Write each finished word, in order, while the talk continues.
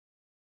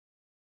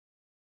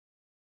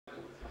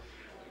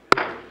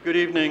Good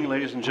evening,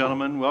 ladies and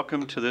gentlemen.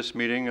 Welcome to this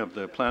meeting of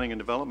the Planning and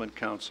Development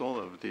Council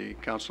of the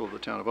Council of the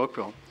Town of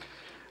Oakville.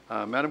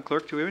 Madam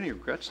Clerk, do we have any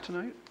regrets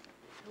tonight?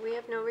 We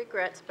have no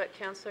regrets, but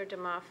Councillor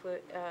DeMoff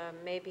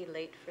may be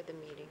late for the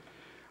meeting.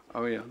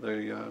 Oh yeah,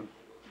 the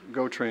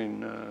GO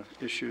train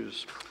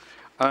issues.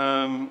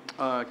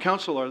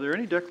 Council, are there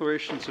any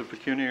declarations of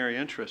pecuniary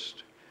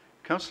interest?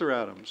 Councillor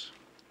Adams,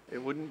 it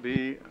wouldn't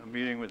be a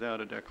meeting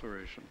without a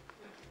declaration.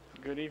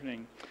 Good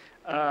evening.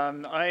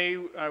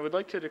 I would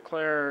like to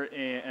declare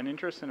an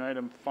interest in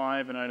item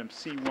 5 and item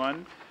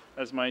C1,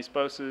 as my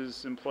spouse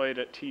is employed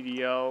at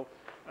TDL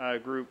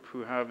group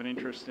who have an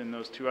interest in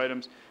those two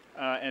items.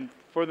 And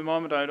for the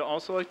moment, I'd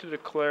also like to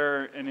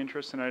declare an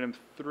interest in item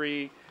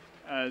 3,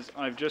 as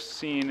I've just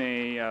seen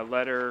a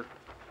letter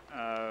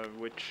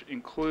which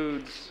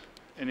includes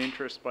an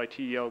interest by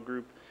TDL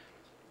group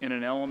in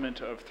an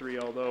element of 3,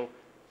 although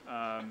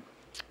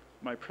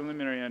my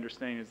preliminary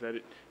understanding is that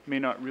it may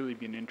not really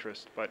be an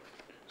interest, but...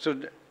 So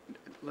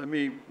let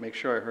me make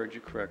sure I heard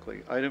you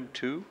correctly. Item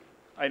 2?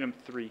 Item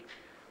 3.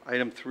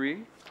 Item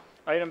 3?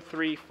 Item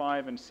 3,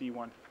 5, and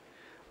C1.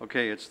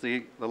 Okay, it's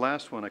the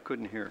last one I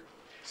couldn't hear.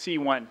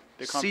 C1,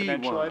 the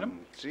confidential C1, item.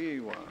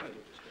 C1.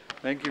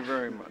 Thank you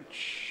very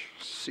much.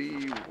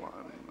 C1.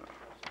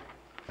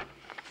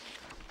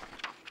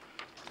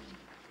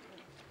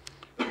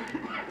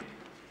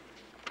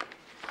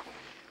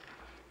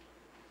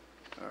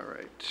 All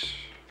right.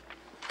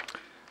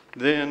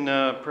 Then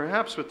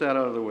perhaps with that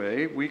out of the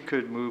way, we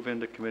could move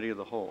into Committee of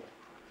the Whole.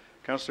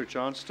 Councillor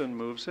Johnston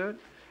moves it.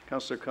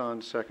 Councillor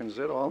Khan seconds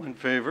it. All in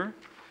favor?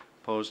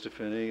 Opposed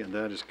if any, and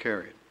that is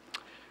carried.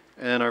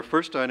 And our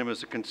first item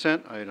is a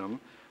consent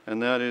item,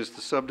 and that is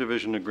the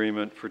subdivision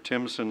agreement for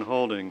Timson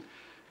Holding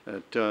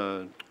at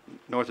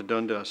north of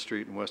Dundas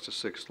Street and west of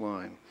 6th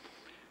Line.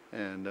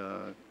 And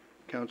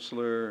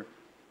Councillor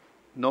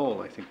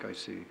Knoll, I think I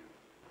see.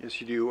 Yes,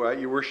 you do.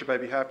 Your Worship,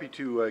 I'd be happy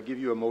to give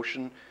you a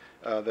motion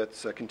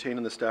that's contained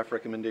in the staff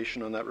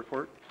recommendation on that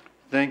report.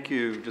 Thank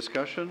you.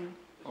 Discussion?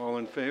 All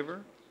in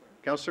favor?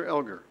 Councillor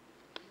Elgar.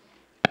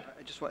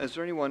 Is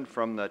there anyone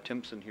from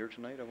Timson here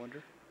tonight, I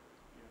wonder?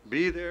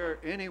 Be there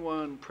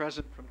anyone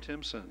present from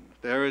Timson?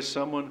 There is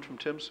someone from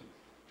Timson.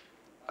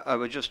 I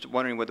was just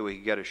wondering whether we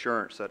could get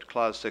assurance that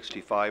Clause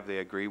 65 they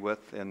agree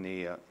with in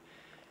the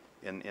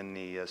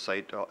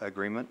site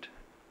agreement,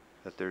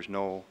 that there's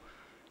no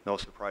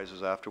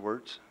surprises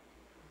afterwards.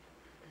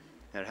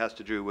 And it has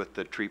to do with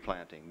the tree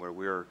planting, where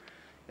we're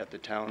at the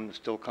town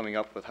still coming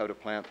up with how to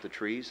plant the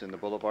trees in the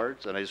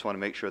boulevards, and I just want to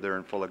make sure they're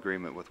in full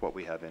agreement with what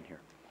we have in here.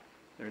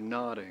 They're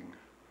nodding.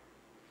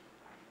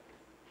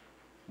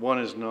 One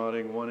is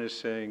nodding, one is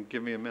saying,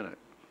 give me a minute.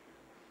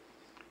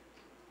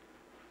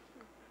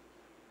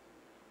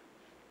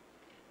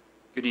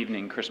 Good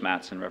evening, Chris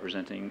Mattson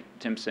representing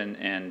Timson,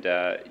 and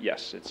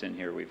yes, it's in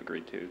here, we've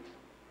agreed to.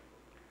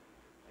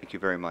 Thank you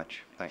very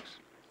much. Thanks.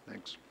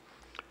 Thanks.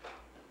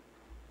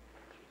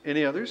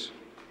 Any others?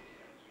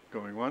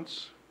 Going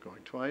once,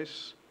 going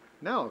twice.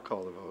 Now I'll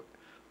call the vote.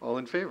 All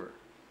in favor?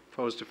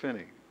 Opposed if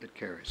any? It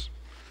carries.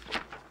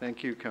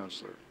 Thank you,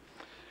 Councillor.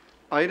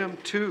 Item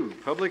 2,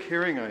 public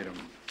hearing item.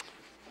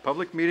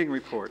 Public meeting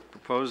report,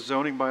 proposed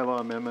zoning bylaw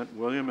amendment,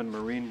 William and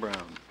Maureen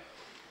Brown.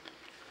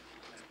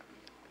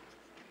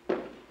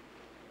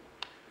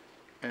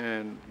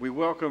 And we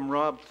welcome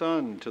Rob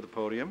Thun to the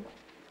podium,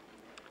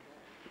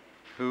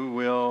 who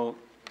will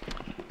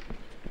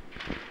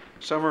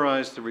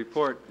summarize the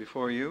report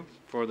before you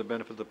for the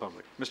benefit of the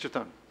public. Mr.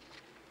 Thun.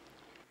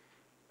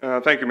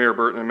 Thank you, Mayor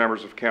Burton and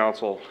members of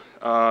Council.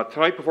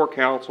 Tonight before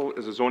Council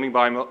is a zoning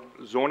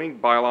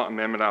bylaw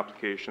amendment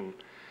application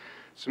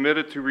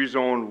submitted to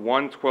rezone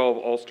 112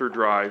 Ulster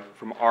Drive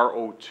from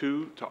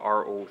RO2 to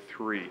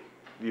RO3.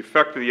 The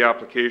effect of the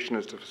application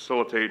is to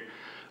facilitate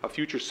a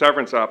future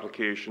severance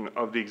application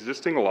of the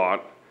existing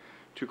lot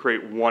to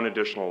create one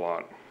additional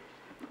lot.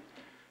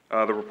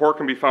 The report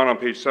can be found on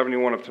page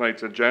 71 of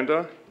tonight's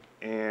agenda,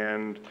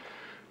 and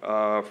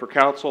for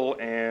Council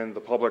and the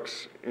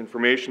public's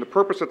information, the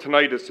purpose of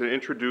tonight is to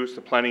introduce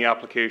the planning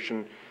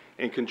application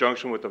in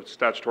conjunction with the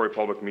statutory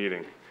public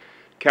meeting.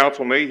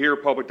 Council may hear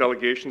public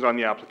delegations on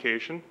the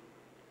application,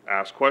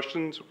 ask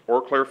questions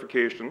or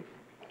clarification,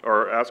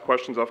 or ask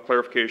questions of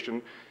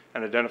clarification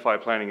and identify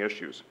planning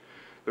issues.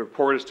 The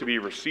report is to be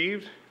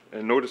received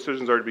and no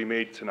decisions are to be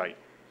made tonight.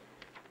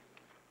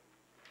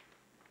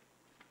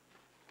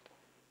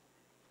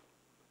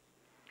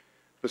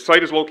 The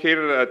site is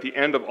located at the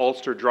end of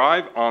Ulster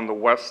Drive on the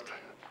west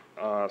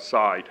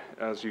side.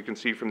 As you can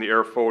see from the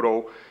air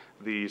photo,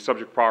 the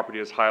subject property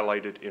is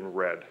highlighted in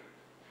red.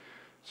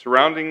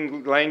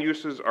 Surrounding land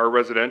uses are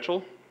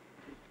residential.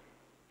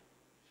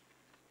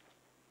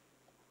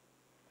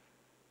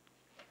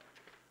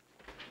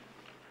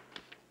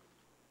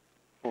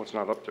 Oh, it's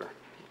not up there.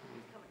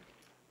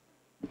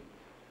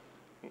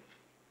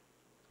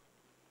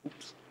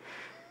 Oops.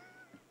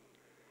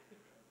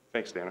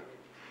 Thanks, Dana.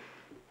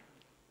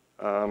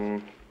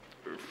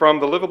 From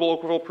the livable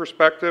Oakville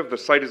perspective, the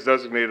site is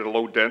designated a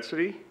low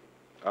density.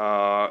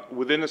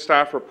 Within the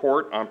staff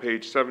report on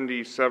page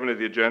 77 of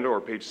the agenda, or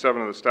page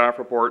 7 of the staff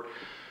report,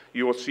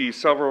 You will see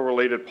several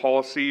related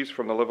policies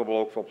from the Livable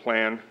Oakville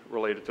Plan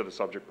related to the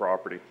subject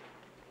property.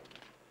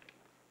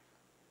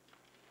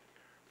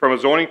 From a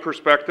zoning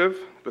perspective,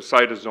 the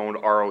site is zoned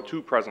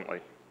RO2 presently.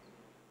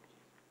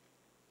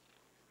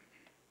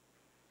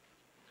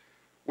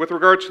 With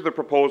regards to the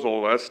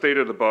proposal, as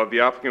stated above, the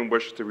applicant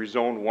wishes to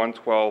rezone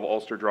 112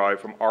 Ulster Drive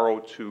from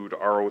RO2 to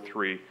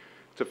RO3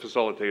 to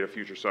facilitate a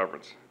future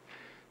severance.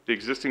 The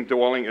existing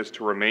dwelling is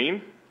to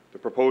remain. The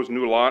proposed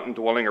new lot and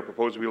dwelling are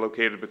proposed to be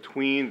located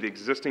between the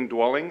existing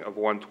dwelling of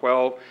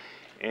 112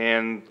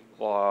 and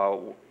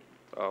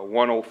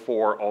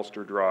 104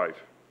 Ulster Drive.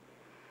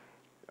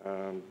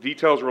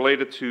 Details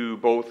related to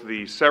both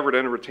the severed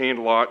and retained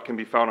lot can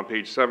be found on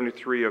page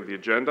 73 of the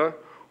agenda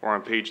or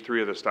on page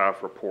 3 of the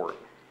staff report.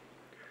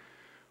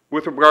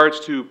 With regards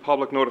to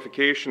public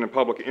notification and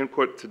public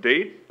input to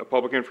date, a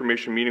public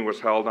information meeting was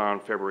held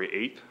on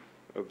February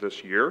 8th of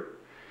this year.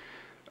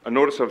 A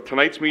notice of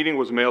tonight's meeting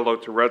was mailed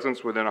out to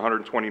residents within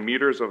 120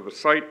 meters of the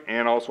site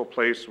and also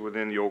placed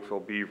within the Oakville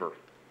Beaver.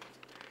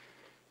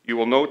 You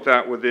will note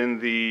that within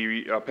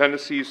the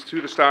appendices to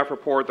the staff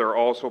report, there are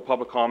also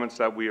public comments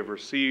that we have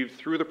received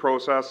through the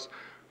process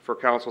for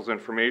council's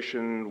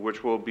information,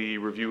 which will be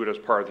reviewed as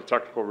part of the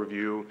technical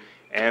review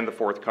and the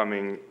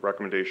forthcoming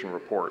recommendation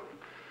report.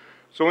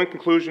 So in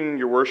conclusion,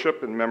 Your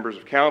Worship and members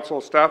of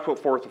council, staff put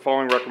forth the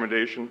following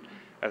recommendation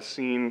as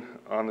seen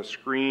on the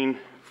screen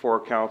for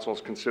council's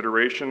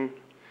consideration.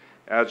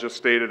 As just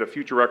stated, a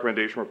future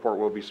recommendation report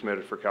will be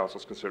submitted for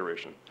council's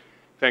consideration.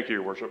 Thank you,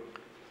 Your Worship.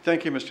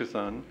 Thank you, Mr.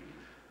 Thun.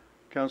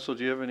 Council,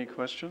 do you have any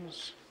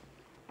questions?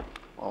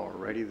 All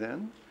righty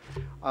then.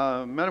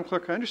 Madam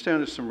Clerk, I understand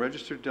there's some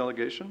registered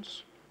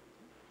delegations.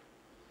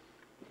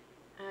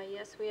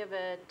 Yes, we have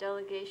a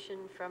delegation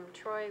from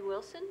Troy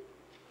Wilson.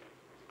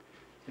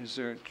 Is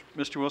there,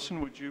 Mr. Wilson,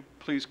 would you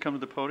please come to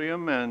the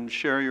podium and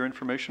share your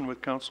information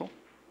with council?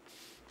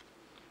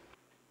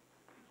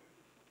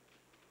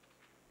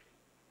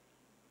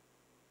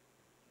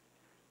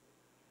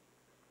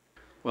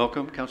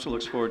 Welcome. Council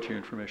looks forward to your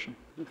information.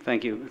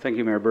 Thank you,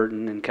 Mayor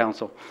Burton and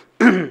Council.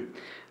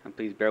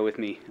 Please bear with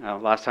me.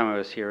 Last time I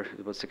was here,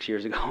 about 6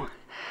 years ago.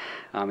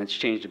 It's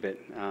changed a bit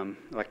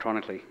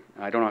electronically.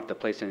 I don't have to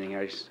place anything.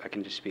 I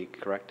can just speak,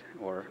 correct?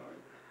 Or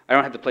I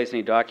don't have to place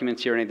any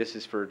documents here. This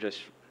is for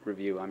just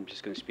review. I'm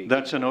just going to speak.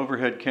 That's an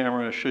overhead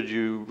camera. Should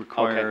you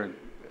require okay.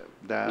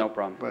 that? No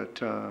problem.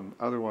 But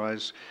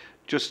otherwise,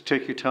 just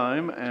take your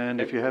time. And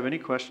if you have any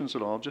questions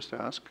at all, just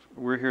ask.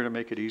 We're here to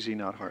make it easy,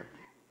 not hard.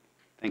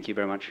 Thank you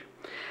very much.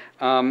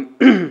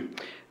 In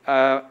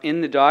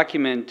the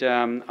document,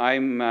 my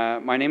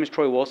name is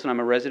Troy Wilson.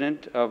 I'm a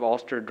resident of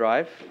Ulster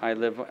Drive. I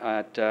live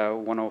at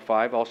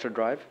 105 Ulster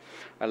Drive.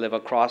 I live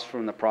across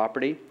from the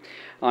property.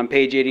 On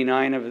page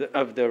 89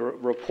 of the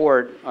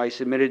report, I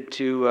submitted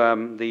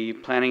to the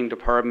planning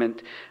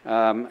department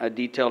a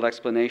detailed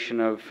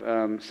explanation of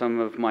some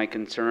of my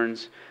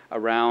concerns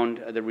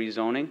around the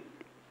rezoning.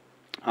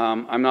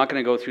 I'm not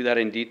going to go through that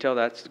in detail.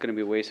 That's going to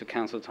be a waste of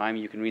council time.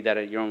 You can read that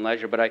at your own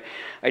leisure. But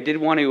I did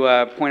want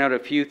to point out a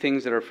few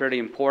things that are fairly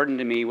important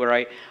to me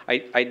where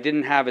I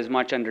didn't have as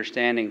much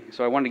understanding.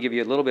 So I wanted to give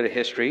you a little bit of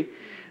history.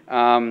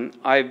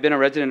 I've been a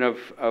resident of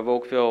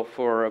Oakville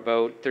for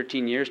about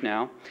 13 years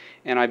now,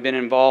 and I've been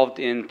involved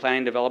in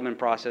planning development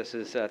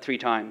processes 3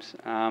 times.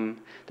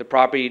 The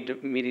property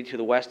immediately to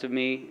the west of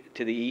me,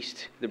 to the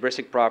east, the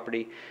Brissick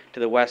property, to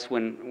the west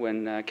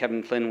when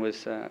Kevin Flynn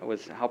was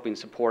helping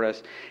support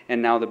us,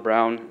 and now the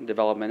Brown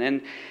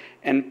development.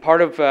 And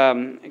part of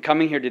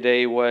coming here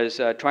today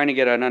was trying to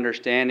get an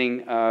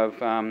understanding of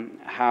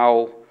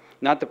how,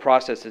 not the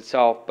process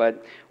itself,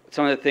 but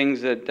some of the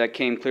things that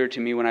came clear to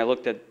me when I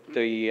looked at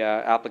the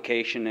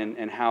application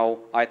and how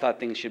I thought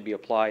things should be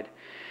applied.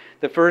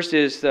 The first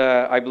is,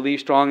 I believe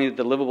strongly that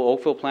the Livable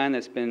Oakville Plan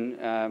that's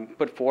been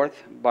put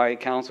forth by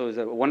council is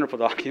a wonderful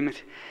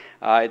document.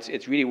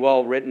 It's really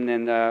well written,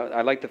 and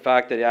I like the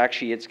fact that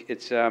actually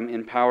it's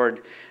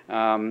empowered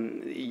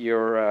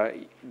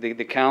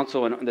the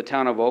council and the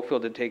town of Oakville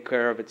to take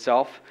care of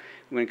itself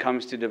when it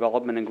comes to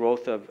development and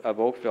growth of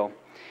Oakville.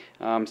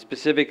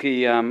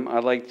 Specifically, I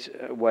liked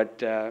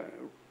what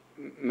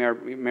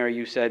Mayor,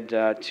 you said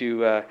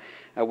to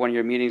one of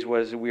your meetings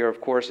was, we are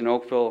of course in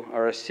Oakville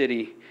are a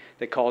city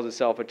that calls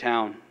itself a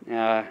town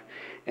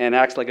and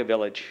acts like a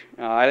village.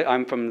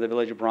 I'm from the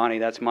village of Brawny.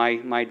 That's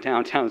my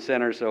downtown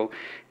center, so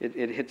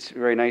it hits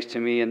very nice to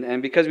me.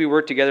 And because we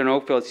work together in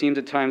Oakville, it seems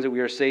at times that we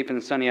are safe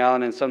in Sunny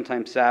Island and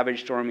sometimes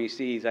savage, stormy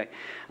seas.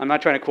 I'm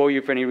not trying to quote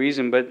you for any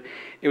reason, but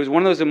it was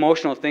one of those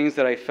emotional things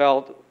that I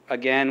felt,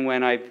 again,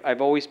 when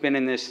I've always been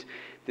in this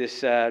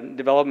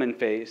development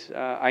phase.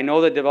 I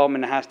know that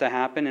development has to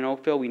happen in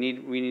Oakville. We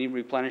need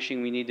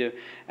replenishing. We need to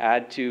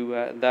add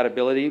to that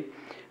ability.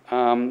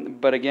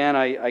 But again,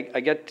 I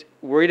get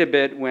worried a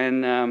bit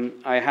when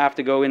I have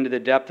to go into the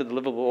depth of the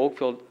Livable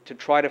Oakville to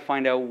try to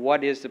find out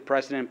what is the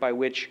precedent by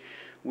which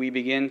we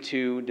begin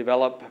to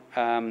develop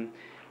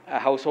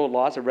household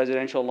lots or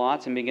residential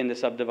lots and begin to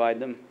subdivide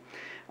them.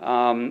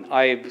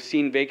 I've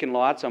seen vacant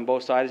lots on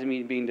both sides of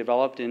me being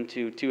developed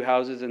into 2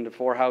 houses, into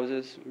 4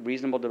 houses,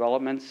 reasonable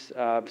developments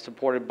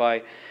supported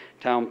by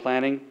town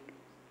planning.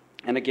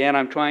 And again,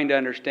 I'm trying to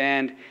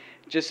understand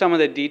just some of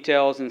the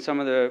details and some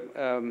of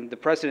the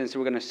precedents that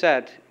we're going to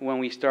set when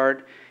we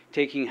start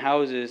taking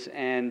houses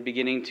and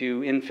beginning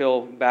to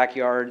infill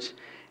backyards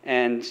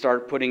and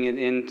start putting it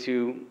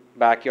into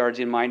backyards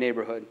in my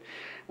neighborhood.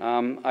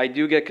 I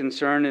do get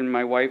concerned, and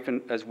my wife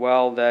as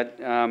well, that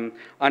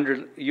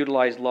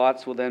underutilized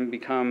lots will then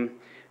become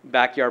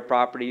backyard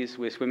properties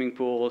with swimming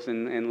pools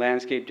and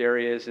landscaped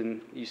areas, and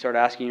you start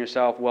asking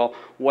yourself, well,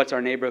 what's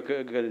our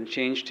neighborhood going to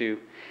change to?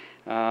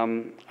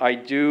 I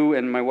do,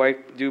 and my wife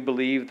do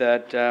believe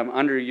that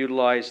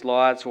underutilized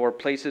lots or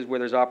places where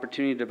there's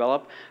opportunity to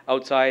develop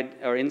outside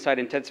or inside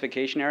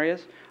intensification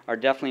areas are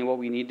definitely what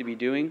we need to be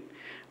doing.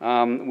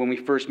 When we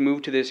first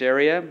moved to this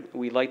area,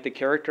 we liked the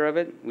character of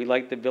it. We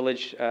liked the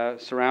village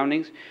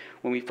surroundings.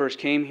 When we first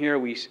came here,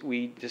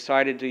 we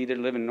decided to either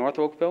live in North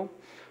Oakville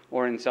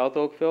or in South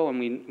Oakville, and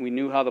we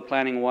knew how the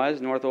planning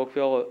was. North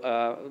Oakville,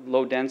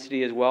 low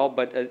density as well,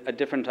 but a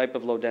different type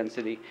of low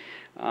density.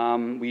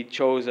 We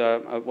chose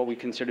what we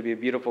consider to be a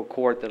beautiful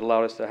court that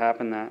allowed us to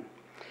happen that.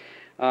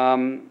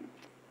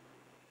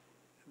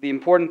 The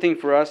important thing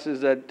for us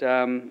is that,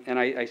 and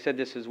I said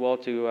this as well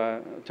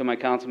to my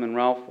councilman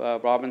Ralph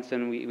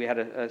Robinson, we had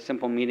a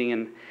simple meeting,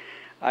 and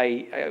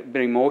I've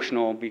been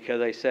emotional because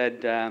I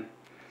said,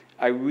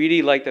 I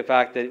really like the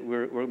fact that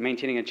we're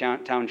maintaining a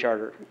town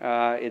charter.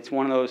 It's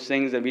one of those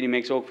things that really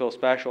makes Oakville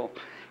special,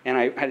 and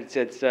it's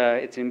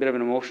a bit of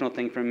an emotional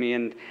thing for me.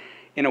 And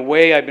in a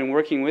way, I've been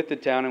working with the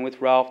town and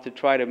with Ralph to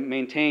try to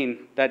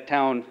maintain that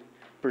town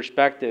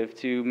perspective,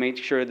 to make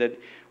sure that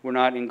we're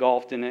not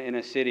engulfed in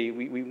a city.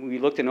 We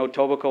looked in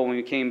Etobicoke when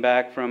we came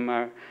back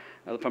from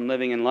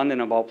living in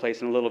London, of all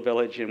places, in a little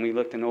village, and we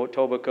looked in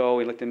Etobicoke,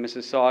 we looked in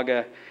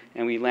Mississauga,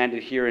 and we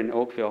landed here in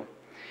Oakville.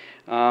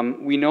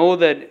 We know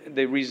that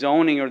the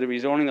rezoning of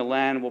the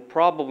land will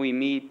probably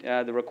meet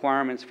the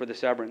requirements for the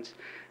severance,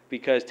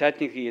 because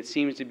technically it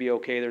seems to be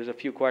okay. There's a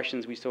few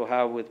questions we still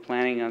have with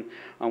planning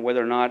on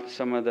whether or not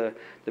some of the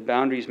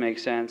boundaries make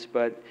sense,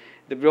 but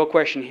the real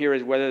question here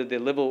is whether the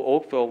livable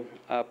Oakville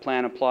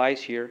plan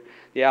applies here.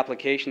 The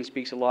application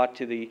speaks a lot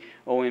to the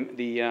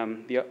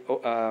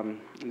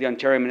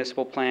Ontario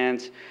municipal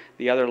plans,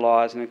 the other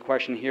laws, and the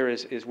question here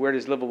is where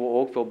does livable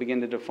Oakville begin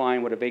to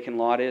define what a vacant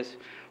lot is,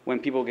 when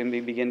people can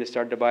begin to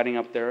start dividing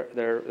up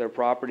their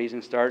properties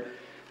and start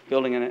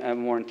building a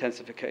more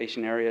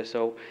intensification area.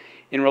 So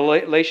in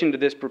relation to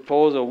this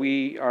proposal,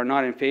 we are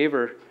not in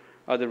favor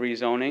of the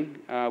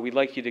rezoning. We'd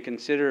like you to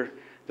consider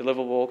the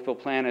livable Oakville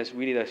plan as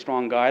really a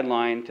strong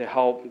guideline to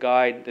help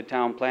guide the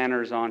town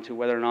planners on to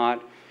whether or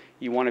not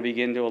you want to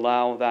begin to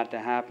allow that to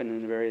happen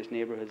in the various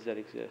neighborhoods that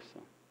exist. So,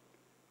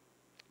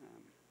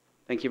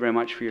 thank you very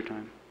much for your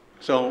time.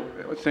 So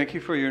thank you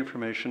for your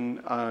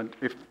information.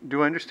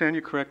 Do I understand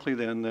you correctly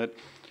then that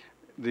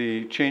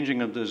the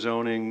changing of the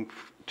zoning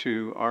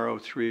to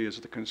RO3 is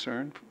the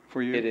concern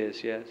for you? It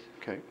is, yes.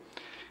 Okay.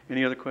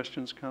 Any other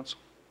questions, Council?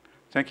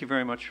 Thank you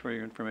very much for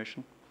your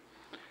information.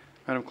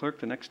 Madam Clerk,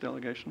 the next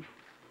delegation.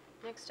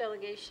 Next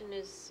delegation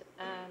is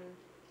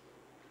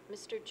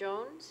Mr.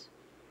 Jones,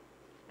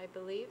 I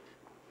believe.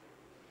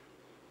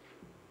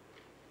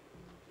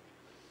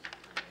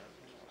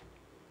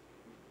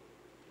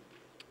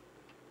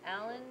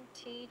 Alan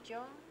T.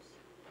 Jones?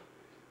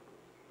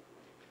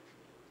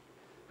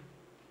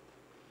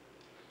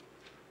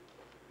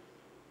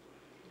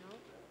 No?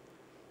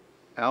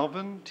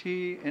 Alvin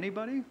T.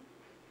 Anybody?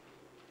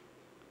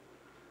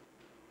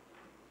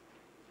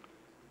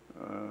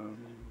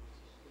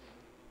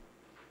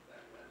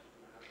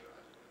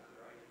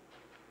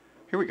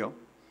 Here we go.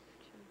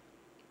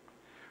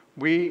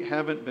 We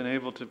haven't been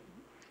able to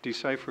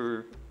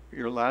decipher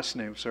your last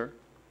name, sir.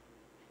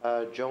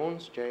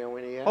 Jones,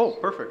 J-O-N-E-S. Oh,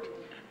 perfect.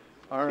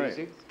 All right.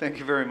 Easy. Thank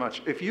you very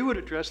much. If you would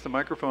address the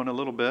microphone a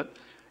little bit,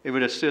 it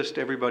would assist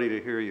everybody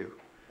to hear you.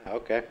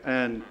 Okay.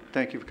 And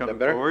thank you for coming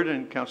forward,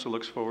 and Council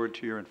looks forward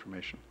to your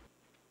information.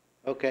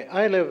 Okay,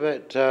 I live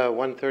at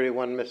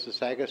 131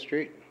 Mississauga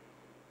Street.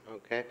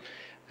 Okay,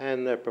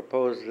 and the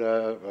proposed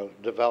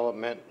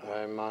development,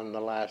 I'm on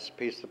the last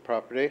piece of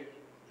property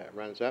that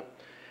runs up.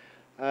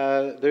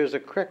 There's a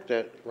creek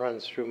that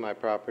runs through my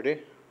property.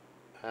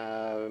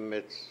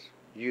 It's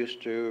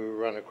used to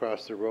run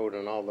across the road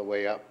and all the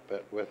way up,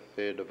 but with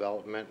the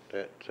development,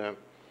 it kind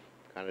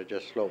of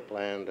just slope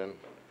land, and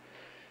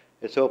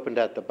it's opened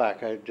at the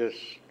back. I just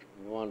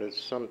wanted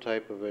some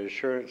type of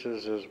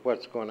assurances as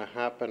what's going to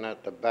happen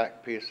at the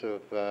back piece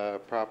of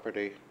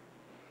property.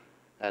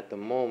 At the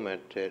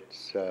moment,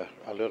 it's a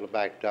little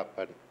backed up,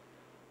 but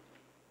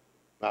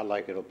not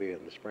like it'll be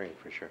in the spring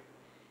for sure.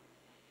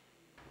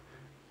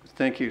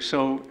 Thank you.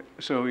 So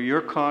your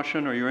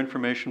caution or your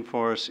information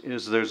for us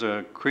is there's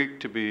a creek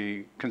to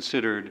be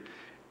considered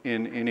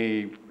in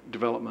any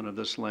development of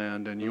this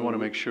land, and you want to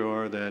make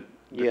sure that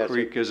the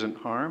creek isn't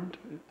harmed?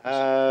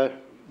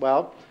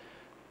 Well,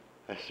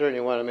 I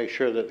certainly want to make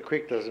sure that the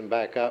creek doesn't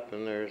back up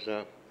and there's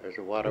a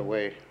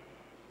waterway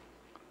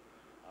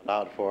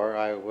allowed for.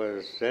 I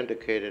was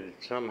indicated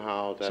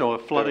somehow that So a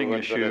flooding there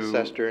would be a issue-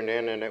 cistern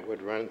in and it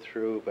would run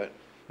through, but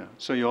Yeah.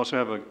 So you also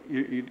have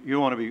you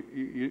want to be,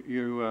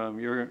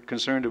 you're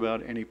concerned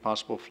about any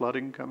possible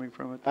flooding coming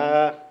from it?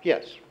 then?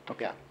 yes,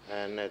 Okay. yeah.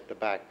 And at the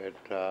back, it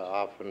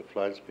often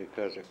floods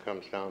because it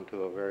comes down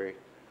to a very,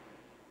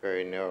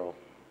 very narrow.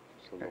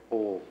 So the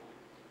whole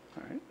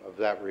All right. of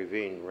that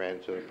ravine ran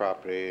to the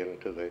property and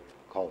to the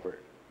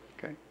culvert.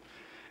 Okay.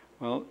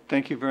 Well,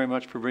 thank you very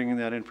much for bringing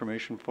that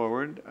information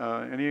forward.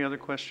 Any other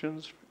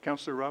questions?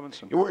 Councillor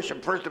Robinson? Your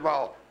Worship, first of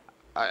all,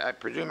 I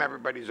presume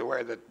everybody's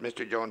aware that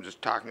Mr. Jones is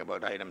talking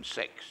about item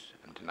 6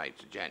 in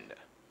tonight's agenda.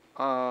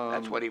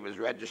 That's what he was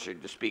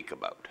registered to speak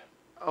about.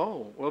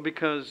 Oh, well,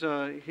 because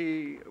Well,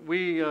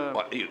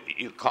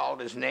 you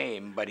called his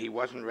name, but he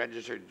wasn't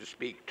registered to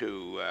speak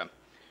to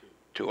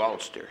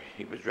Ulster.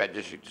 He was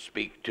registered to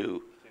speak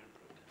to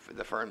for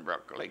the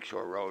Fernbrook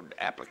Lakeshore Road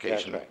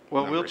application. That's right.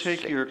 well, we'll number take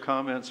 6. your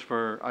comments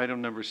for item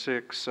number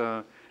 6,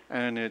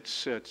 and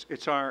it's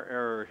our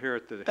error here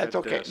at the head That's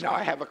okay. desk. Now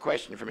I have a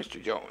question for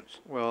Mr. Jones.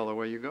 Well,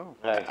 away you go.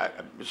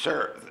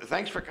 Sir,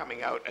 thanks for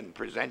coming out and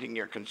presenting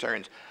your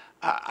concerns.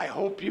 I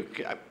hope you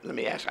can, let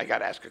me ask, I got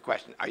to ask a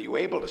question. Are you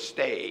able to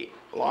stay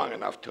long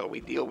enough till we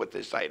deal with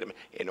this item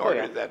in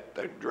order yeah. that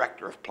the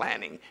Director of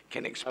Planning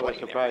can I explain was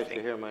surprised to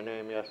everything? hear my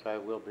name. Yes, I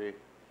will be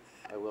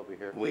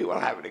here. We will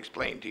have it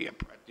explained to you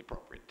at the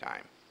appropriate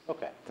time.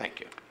 Okay.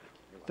 Thank you.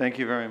 Thank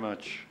you very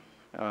much.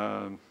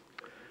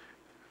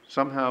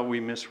 Somehow we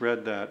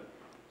misread that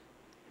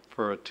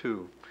for a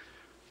 2,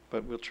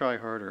 but we'll try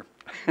harder.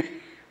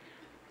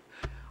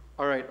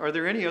 All right, are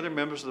there any other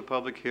members of the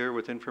public here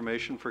with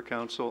information for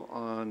council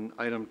on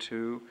item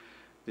 2,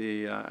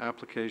 the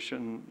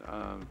application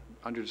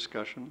under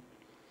discussion?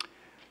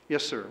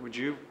 Yes, sir. Would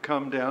you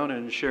come down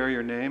and share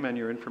your name and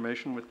your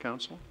information with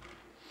council?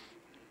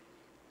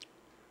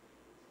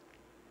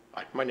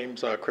 Hi, my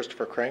name's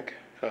Christopher Crank.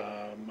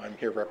 I'm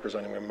here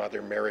representing my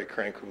mother, Mary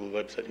Crank, who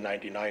lives at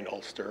 99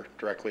 Ulster,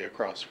 directly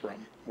across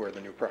from where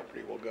the new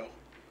property will go,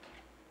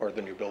 or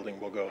the new building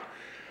will go.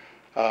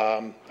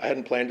 I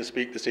hadn't planned to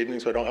speak this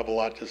evening, so I don't have a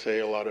lot to say,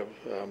 a lot of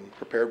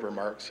prepared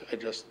remarks. I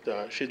just,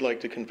 she'd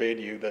like to convey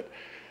to you that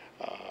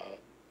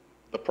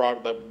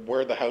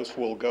where the house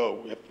will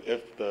go,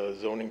 if the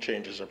zoning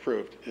change is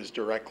approved, is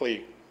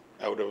directly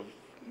out of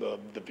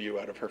the view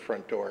out of her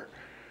front door.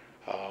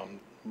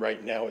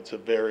 Right now, it's a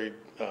very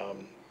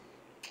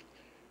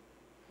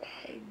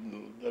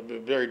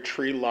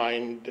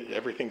tree-lined,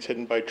 everything's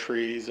hidden by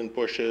trees and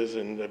bushes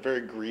and a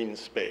very green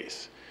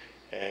space.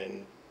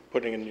 And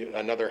putting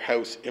another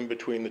house in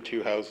between the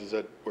two houses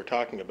that we're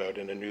talking about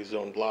in a new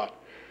zoned lot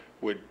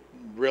would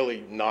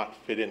really not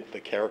fit into the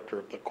character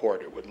of the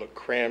court. It would look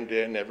crammed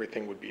in,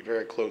 everything would be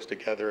very close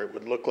together. It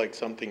would look like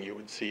something you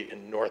would see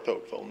in North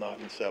Oakville, not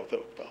in South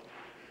Oakville.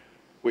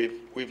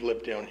 We've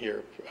lived down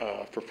here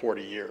for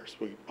 40 years.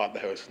 We bought the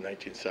house in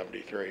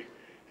 1973,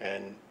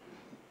 and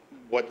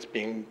what's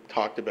being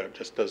talked about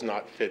just does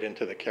not fit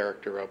into the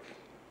character of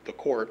the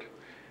court.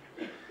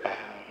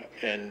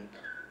 And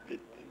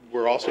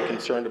we're also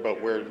concerned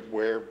about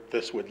where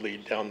this would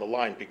lead down the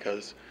line,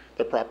 because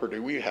the property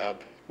we have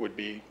would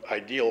be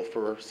ideal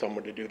for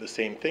someone to do the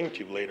same thing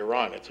to later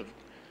on. It's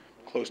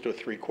close to a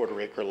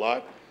 3/4 acre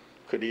lot,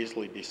 could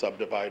easily be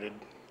subdivided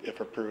if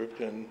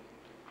approved, and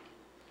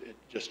it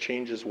just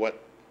changes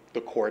what the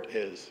court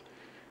is.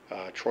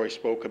 Troy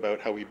spoke about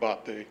how he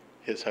bought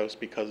his house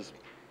because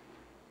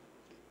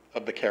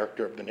of the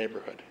character of the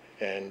neighborhood,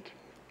 and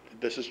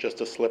this is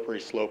just a slippery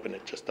slope and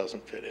it just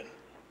doesn't fit in.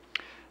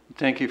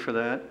 Thank you for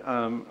that.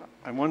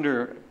 I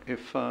wonder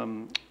if,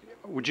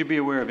 would you be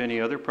aware of any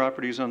other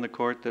properties on the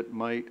court that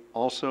might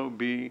also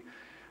be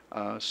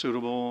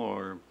suitable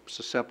or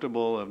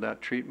susceptible of that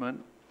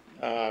treatment?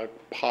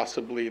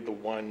 Possibly the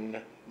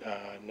one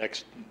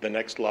the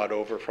next lot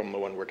over from the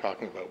one we're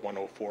talking about,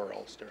 104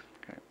 Ulster.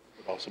 Okay.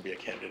 Would also be a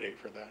candidate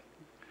for that.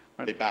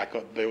 Right. They back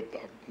up,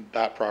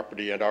 that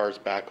property and ours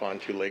back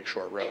onto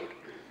Lakeshore Road.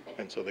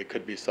 And so they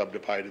could be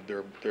subdivided.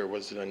 There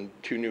was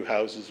 2 new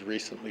houses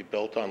recently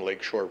built on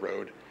Lakeshore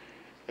Road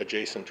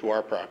adjacent to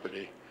our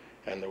property.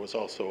 And there was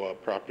also a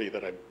property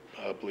that I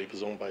believe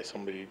is owned by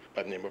somebody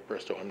by the name of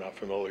Bristow. I'm not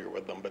familiar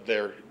with them, but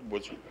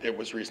it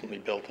was recently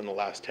built in the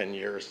last 10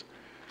 years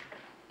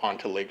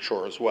onto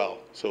Lakeshore as well.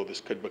 So this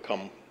could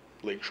become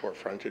Lakeshore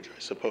frontage, I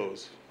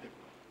suppose.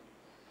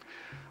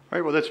 All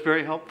right, well, that's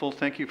very helpful.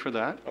 Thank you for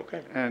that.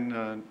 Okay.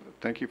 And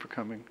thank you for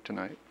coming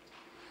tonight.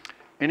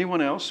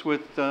 Anyone else in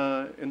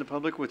the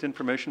public with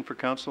information for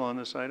council on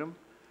this item?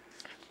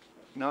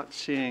 Not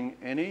seeing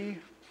any.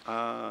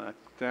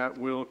 That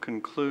will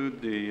conclude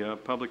the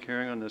public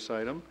hearing on this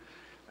item.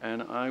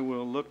 And I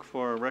will look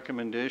for a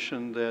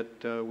recommendation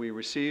that we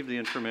receive the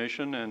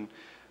information, and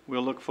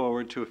we'll look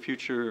forward to a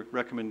future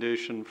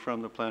recommendation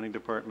from the Planning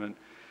Department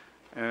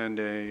and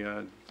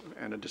a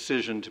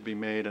decision to be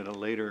made at a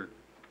later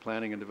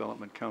Planning and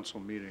Development Council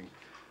meeting.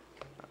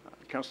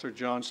 Councillor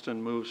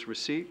Johnston moves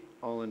receipt.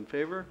 All in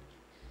favor?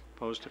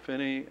 Opposed if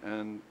any,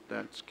 and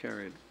that's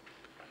carried.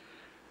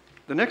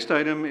 The next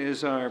item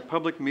is our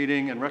public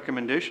meeting and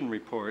recommendation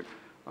report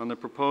on the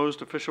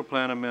proposed official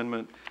plan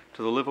amendment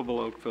to the Livable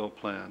Oakville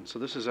Plan. So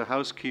this is a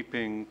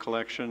housekeeping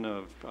collection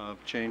of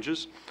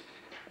changes.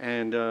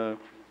 And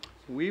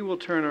we will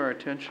turn our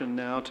attention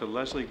now to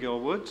Leslie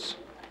Gilwoods,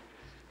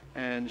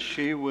 and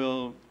she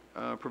will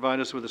provide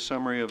us with a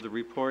summary of the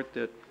report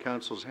that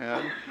Council's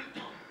had.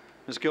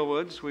 Ms.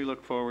 Gilwoods, we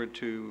look forward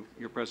to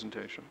your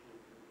presentation.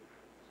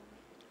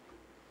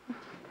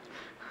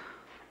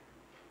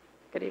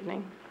 Good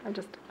evening.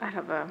 I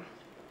have a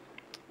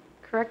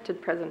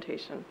corrected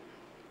presentation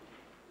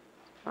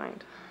to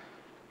find.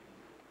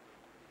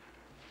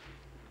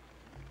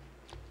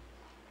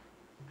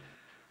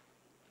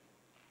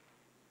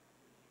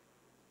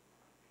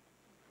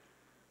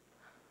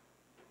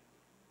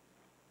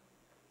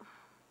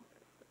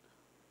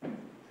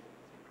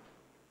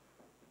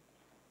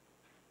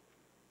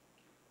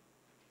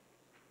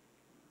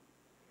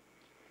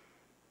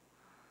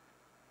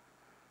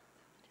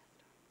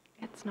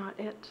 It's not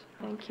it.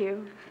 Thank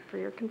you for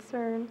your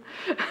concern.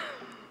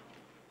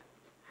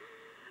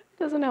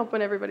 Doesn't help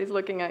when everybody's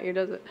looking at you,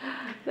 does it?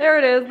 There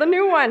it is, the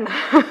new one.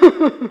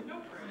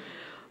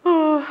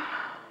 Oh,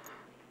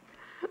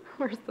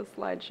 where's the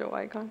slideshow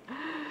icon?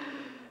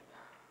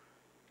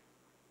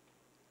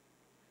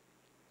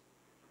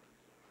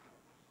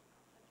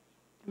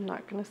 I'm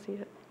not going to see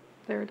it.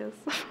 There it is.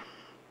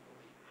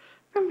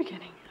 From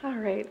beginning. All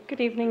right. Good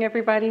evening,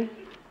 everybody.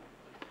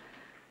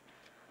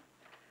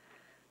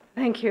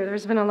 Thank you.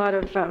 There's been a lot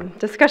of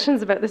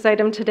discussions about this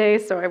item today,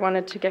 so I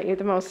wanted to get you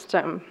the most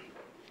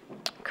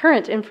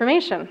current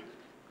information.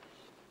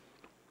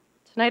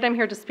 Tonight I'm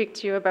here to speak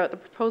to you about the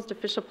proposed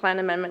official plan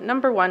amendment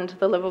number 1 to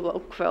the Livable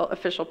Oakville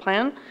official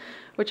plan,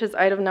 which is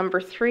item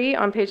number 3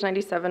 on page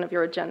 97 of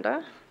your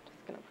agenda.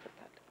 Just going to put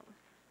that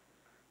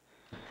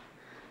down.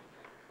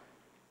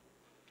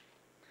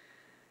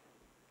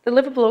 The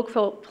Livable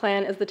Oakville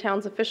plan is the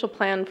town's official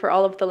plan for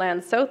all of the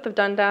lands south of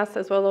Dundas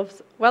as well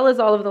as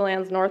all of the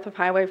lands north of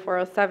Highway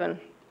 407.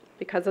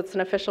 Because it's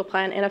an official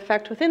plan in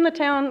effect within the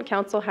town,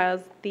 Council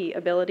has the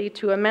ability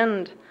to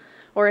amend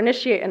or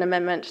initiate an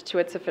amendment to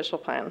its official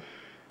plan.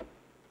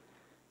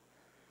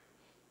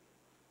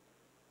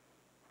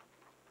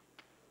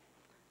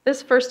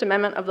 This first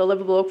amendment of the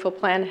Livable Oakville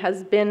plan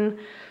has been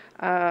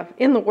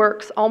in the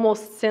works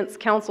almost since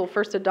Council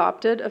first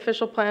adopted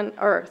official plan,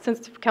 or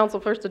since Council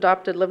first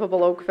adopted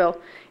Livable Oakville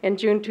in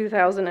June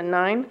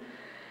 2009.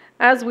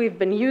 As we've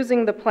been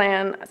using the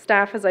plan,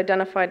 staff has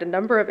identified a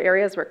number of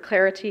areas where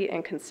clarity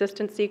and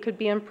consistency could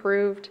be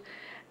improved,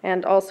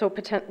 and also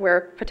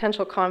where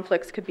potential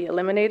conflicts could be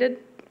eliminated.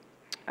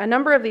 A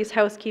number of these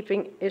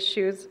housekeeping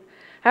issues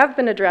have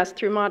been addressed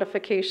through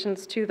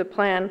modifications to the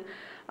plan,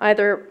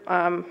 either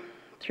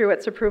through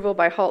its approval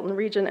by Halton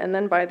Region and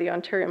then by the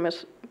Ontario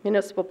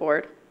Municipal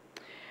Board.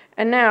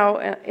 And now,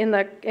 in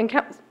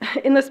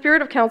the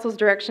spirit of Council's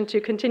direction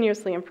to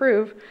continuously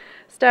improve,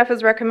 staff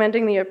is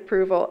recommending the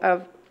approval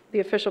of the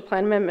official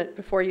plan amendment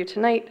before you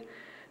tonight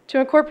to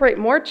incorporate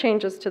more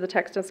changes to the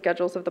text and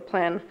schedules of the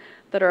plan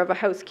that are of a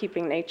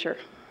housekeeping nature.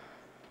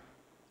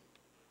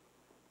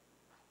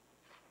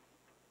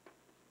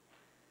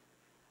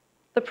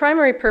 The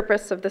primary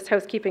purpose of this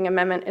housekeeping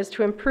amendment is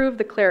to improve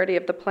the clarity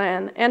of the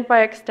plan and,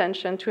 by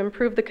extension, to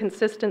improve the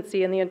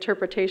consistency in the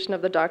interpretation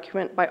of the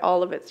document by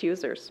all of its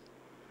users.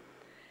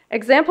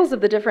 Examples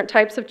of the different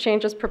types of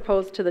changes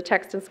proposed to the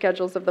text and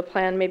schedules of the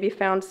plan may be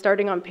found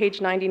starting on page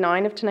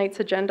 99 of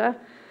tonight's agenda.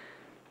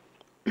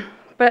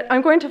 But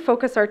I'm going to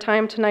focus our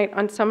time tonight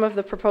on some of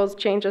the proposed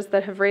changes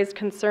that have raised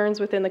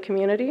concerns within the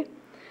community.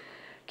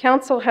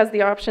 Council has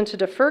the option to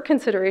defer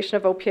consideration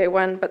of OPA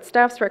 1, but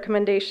staff's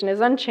recommendation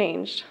is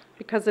unchanged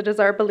because it is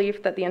our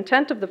belief that the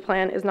intent of the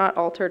plan is not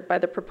altered by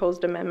the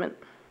proposed amendment.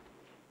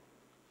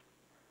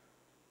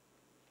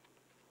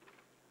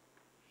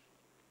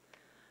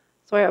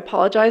 So I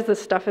apologize, this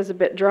stuff is a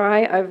bit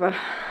dry.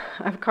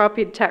 I've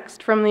copied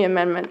text from the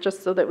amendment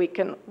just so that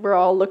we're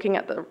all looking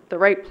at the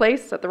right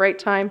place at the right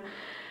time,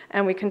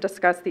 and we can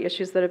discuss the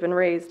issues that have been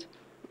raised.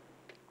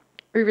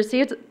 We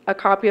received a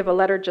copy of a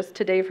letter just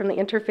today from the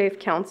Interfaith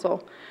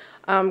Council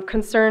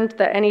concerned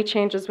that any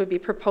changes would be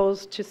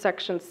proposed to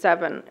Section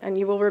 7. And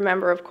you will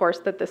remember, of course,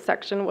 that this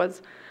section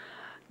was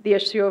the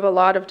issue of a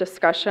lot of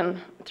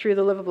discussion through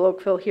the Livable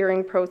Oakville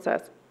hearing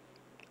process.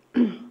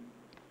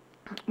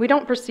 We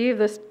don't perceive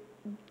this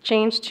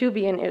change to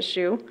be an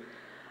issue,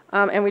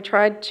 and we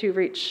tried to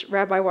reach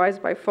Rabbi Wise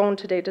by phone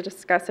today to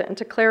discuss it and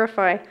to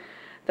clarify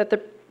that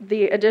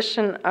the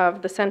addition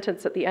of the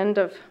sentence at the end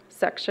of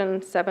Section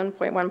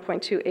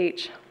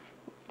 7.1.2H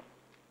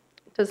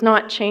does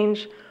not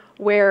change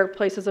where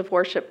places of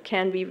worship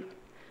can be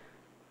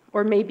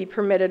or may be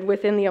permitted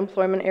within the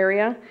employment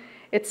area.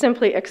 It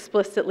simply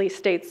explicitly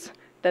states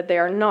that they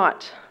are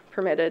not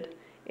permitted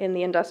in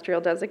the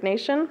industrial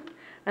designation,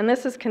 and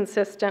this is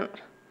consistent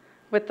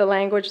with the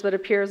language that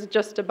appears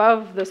just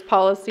above this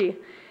policy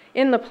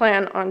in the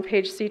plan on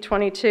page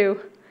C22,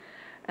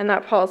 and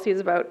that policy is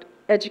about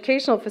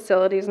educational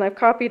facilities, and I've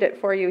copied it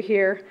for you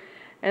here,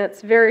 and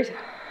it's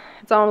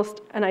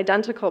almost an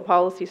identical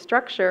policy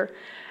structure.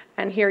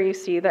 And here you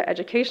see that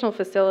educational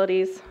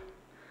facilities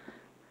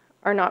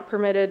are not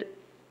permitted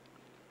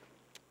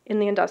in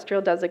the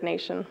industrial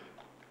designation.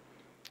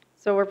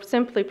 So we're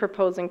simply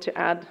proposing to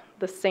add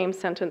the same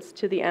sentence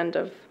to the end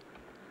of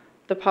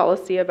the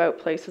policy about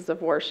places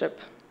of worship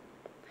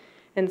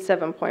in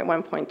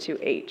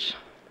 7.1.2H.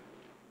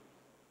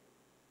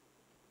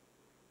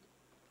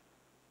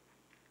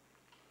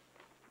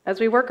 As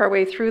we work our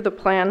way through the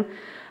plan,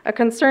 a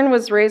concern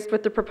was raised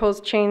with the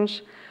proposed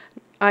change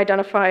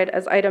identified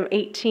as item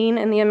 18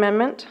 in the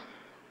amendment,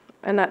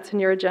 and that's in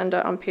your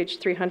agenda on page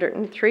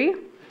 303.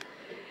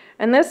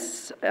 And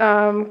this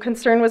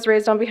concern was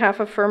raised on behalf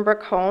of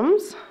Fernbrook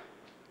Homes,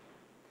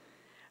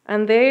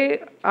 and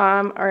they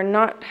are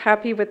not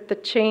happy with the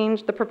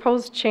change, the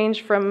proposed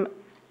change from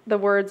the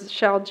words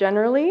shall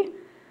generally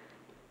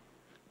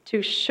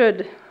to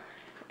should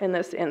in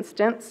this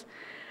instance.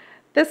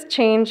 This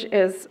change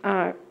is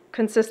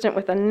consistent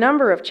with a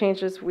number of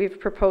changes we've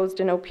proposed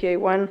in OPA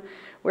 1,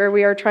 where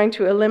we are trying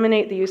to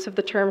eliminate the use of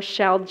the term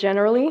shall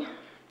generally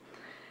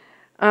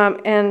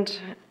and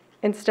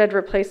instead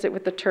replace it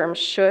with the term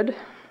should.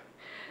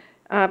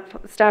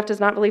 Staff does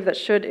not believe that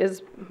should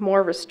is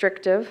more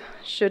restrictive.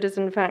 Should is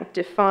in fact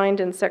defined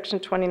in section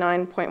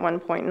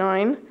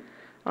 29.1.9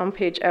 on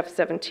page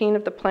F17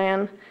 of the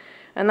plan,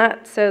 and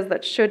that says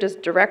that should is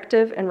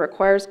directive and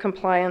requires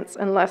compliance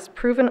unless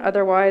proven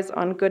otherwise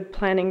on good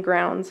planning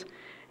grounds.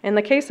 In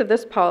the case of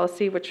this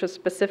policy, which was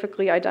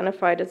specifically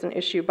identified as an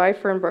issue by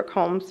Fernbrook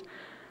Homes,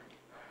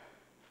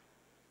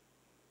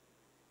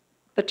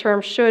 the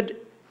term should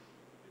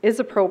is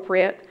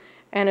appropriate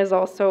and is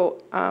also,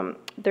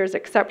 there's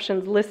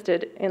exceptions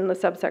listed in the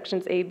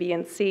subsections A, B,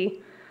 and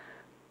C.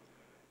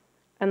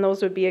 And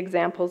those would be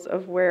examples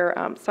of where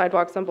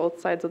sidewalks on both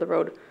sides of the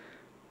road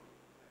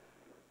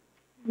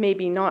may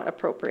be not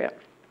appropriate.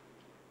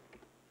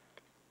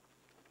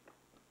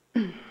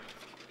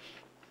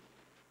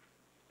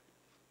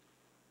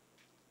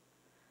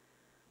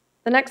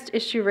 The next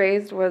issue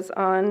raised was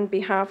on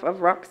behalf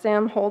of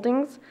Roxham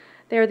Holdings.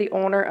 They are the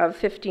owner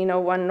of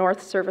 1501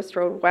 North Service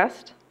Road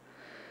West.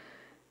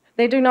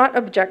 They do not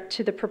object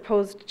to the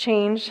proposed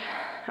change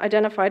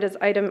identified as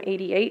item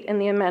 88 in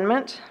the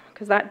amendment,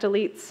 because that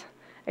deletes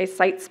a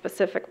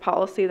site-specific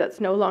policy that's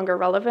no longer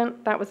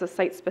relevant. That was a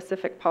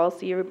site-specific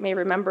policy, you may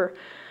remember,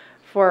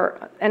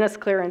 for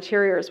Ennisclear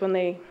Interiors when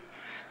they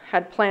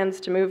had plans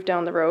to move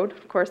down the road.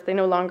 Of course, they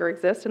no longer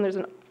exist, and there's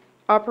an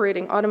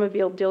operating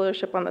automobile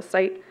dealership on the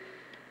site.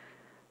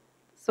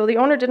 So the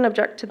owner didn't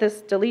object to this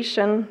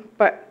deletion,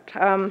 but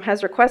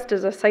has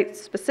requested a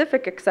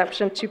site-specific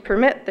exception to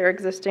permit their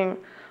existing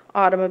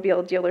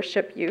automobile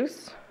dealership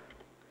use.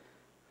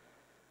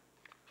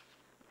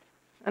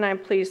 And I'm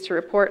pleased to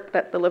report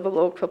that the Livable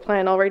Oakville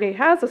plan already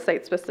has a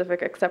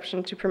site-specific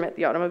exception to permit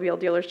the automobile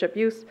dealership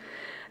use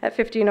at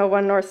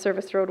 1501 North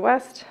Service Road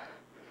West,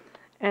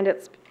 and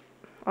it's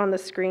on the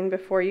screen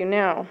before you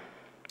now.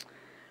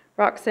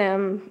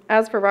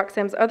 As for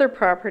Roxham's other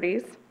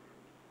properties,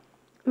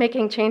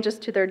 making changes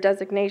to their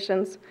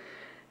designations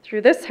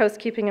through this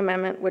housekeeping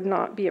amendment would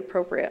not be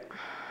appropriate.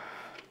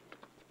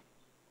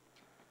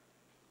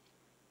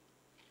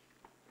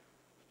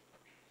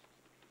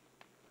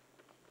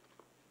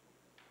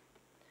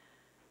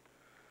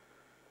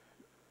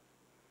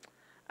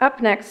 Up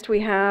next,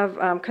 we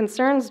have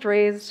concerns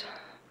raised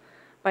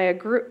by a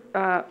group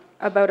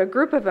about a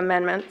group of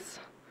amendments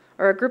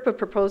or a group of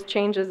proposed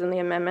changes in the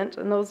amendment,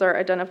 and those are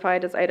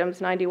identified as items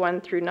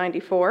 91 through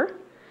 94.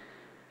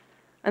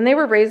 And they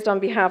were raised on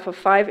behalf of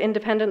 5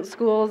 independent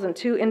schools and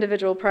 2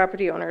 individual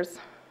property owners.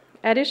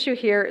 At issue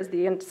here is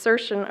the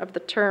insertion of the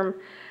term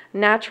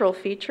natural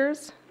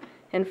features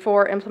in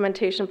 4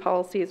 implementation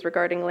policies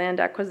regarding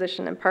land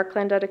acquisition and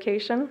parkland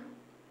dedication.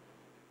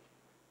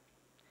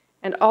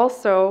 And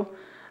also,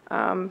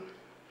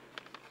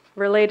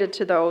 related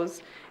to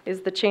those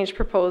is the change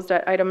proposed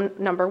at item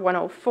number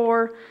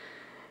 104,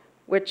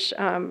 which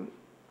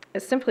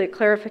is simply a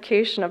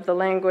clarification of the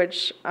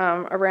language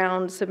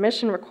around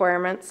submission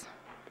requirements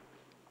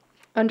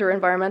under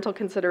environmental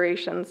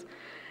considerations,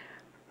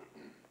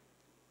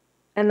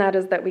 and that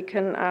is that we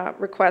can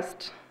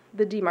request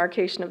the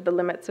demarcation of the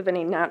limits of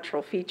any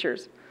natural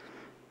features.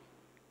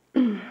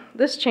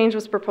 This change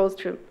was proposed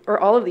to, or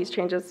all of these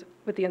changes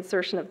with the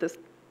insertion of this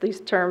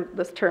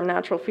term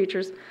natural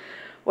features,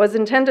 was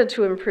intended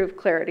to improve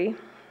clarity.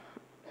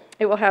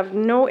 It will have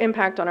no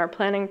impact on our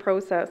planning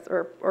process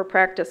or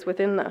practice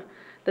within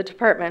the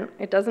department.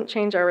 It doesn't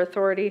change our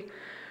authority,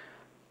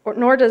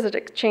 nor does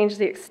it change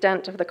the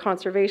extent of the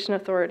Conservation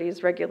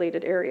Authority's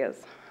regulated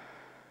areas.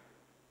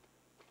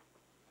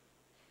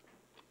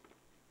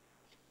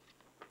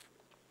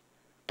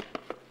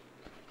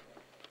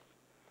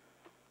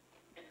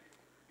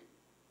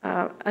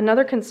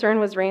 Another concern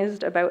was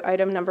raised about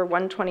item number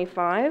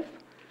 125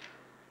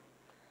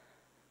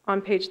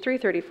 on page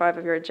 335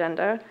 of your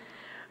agenda,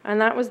 and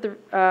that was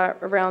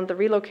around the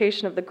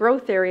relocation of the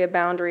growth area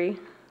boundary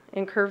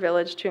in Kerr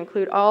Village to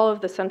include all of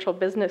the central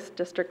business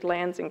district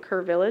lands in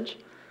Kerr Village.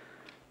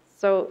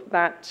 So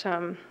that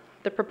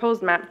the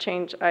proposed map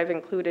change I've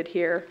included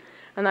here,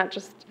 and that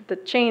the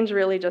change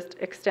really just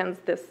extends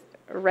this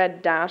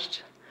red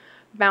dashed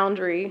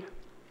boundary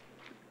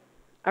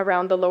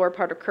around the lower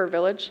part of Kerr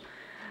Village.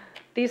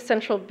 These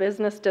central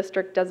business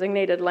district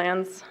designated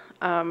lands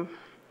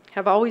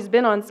have always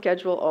been on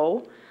Schedule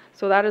O,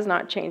 so that is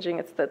not changing.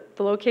 It's the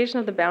location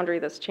of the boundary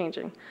that's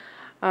changing.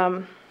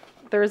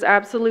 There is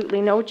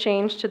absolutely no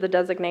change to the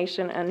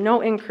designation and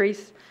no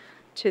increase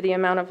to the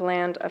amount of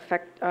land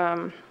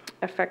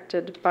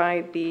affected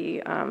by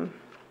the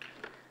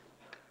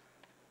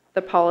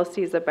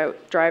policies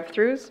about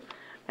drive-throughs.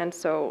 And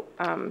so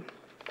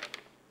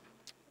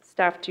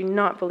staff do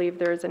not believe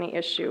there is any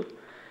issue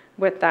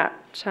with that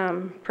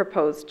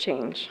proposed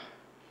change.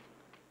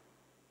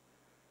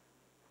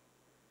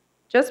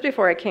 Just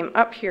before I came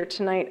up here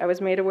tonight, I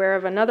was made aware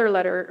of another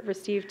letter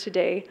received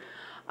today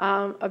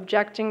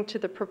objecting to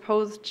the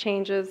proposed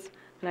changes,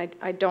 and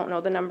I don't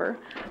know the number,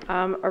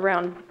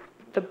 around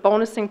the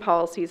bonusing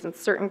policies in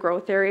certain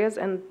growth areas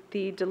and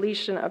the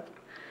deletion of,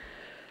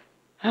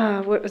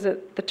 what was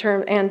it, the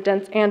term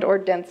and or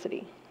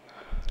density.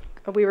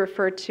 We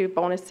refer to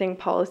bonusing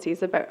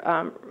policies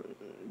about,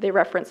 they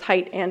reference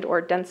height and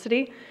or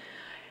density.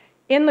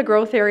 In the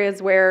growth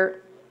areas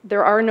where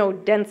there are no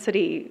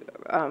density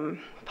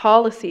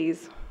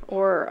policies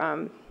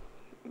or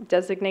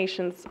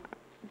designations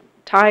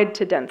tied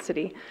to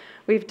density,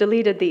 we've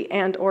deleted the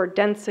and or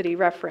density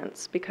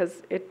reference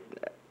because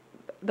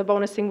the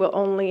bonusing will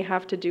only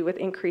have to do with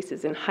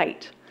increases in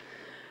height.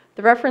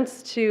 The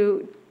reference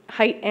to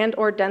height and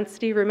or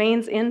density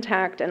remains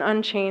intact and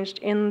unchanged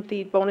in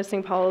the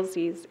bonusing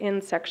policies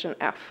in Section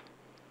F.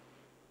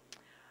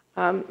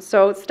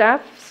 So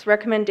staff's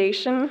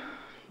recommendation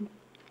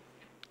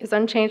is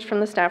unchanged from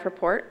the staff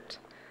report.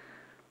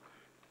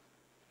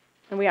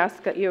 And we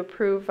ask that you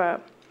approve bylaw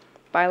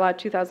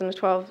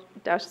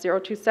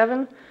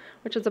 2012-027,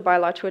 which is a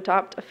bylaw to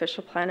adopt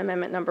official plan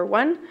amendment number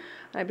 1.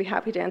 I'd be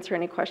happy to answer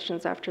any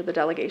questions after the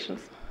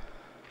delegations.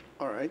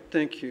 All right,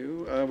 thank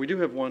you. We do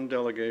have one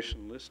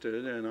delegation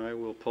listed, and I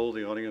will poll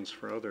the audience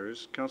for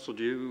others. Council,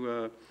 do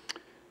you,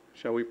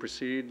 shall we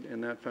proceed in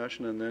that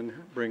fashion and then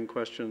bring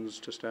questions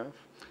to staff?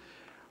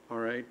 All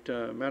right,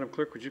 Madam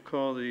Clerk, would you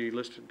call the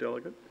listed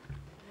delegate?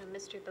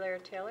 Mr. Blair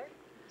Taylor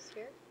is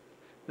here.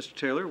 Mr.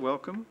 Taylor,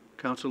 welcome.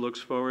 Council looks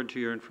forward to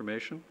your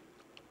information.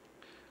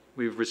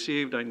 We've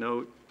received, I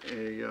note,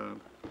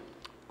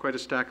 quite a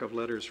stack of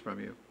letters from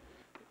you.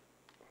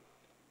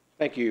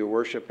 Thank you, Your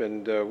Worship,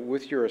 and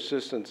with your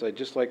assistance, I'd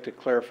just like to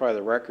clarify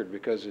the record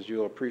because, as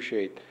you'll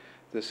appreciate,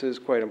 this is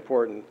quite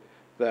important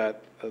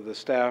that the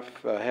staff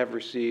have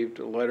received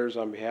letters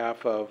on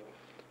behalf of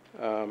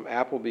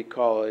Appleby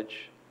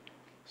College,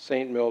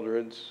 St.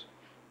 Mildred's,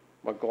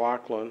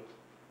 McLaughlin,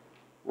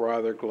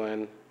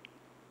 Rotherglen,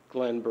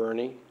 Glen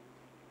Burnie,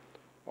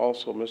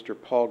 also Mr.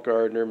 Paul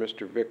Gardner,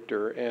 Mr.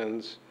 Victor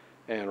Enns,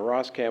 and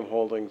Roscam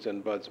Holdings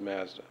and Bud's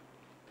Mazda.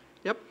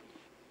 Yep.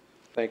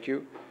 Thank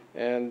you.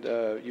 And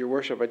Your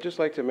Worship, I'd just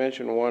like to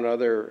mention one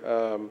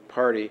other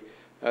party.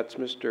 That's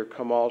Mr.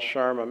 Kamal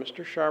Sharma.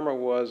 Mr. Sharma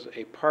was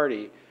a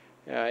party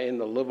in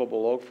the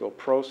Livable Oakville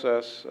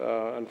process.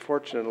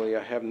 Unfortunately,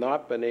 I have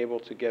not been able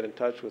to get in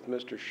touch with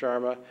Mr.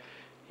 Sharma.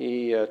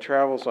 He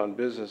travels on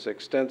business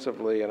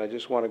extensively, and I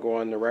just want to go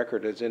on the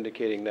record as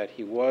indicating that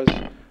he was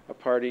a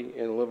party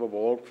in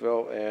Livable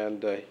Oakville,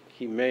 and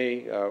he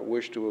may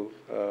wish to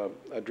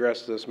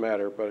address this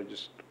matter, but I'd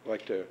just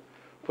like to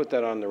put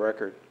that on the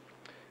record.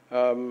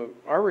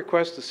 Our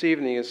request this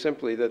evening is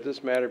simply that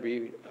this matter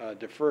be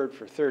deferred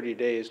for 30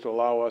 days to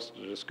allow us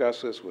to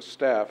discuss this with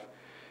staff.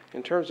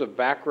 In terms of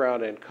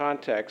background and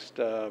context,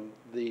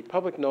 the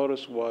public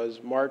notice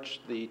was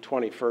March the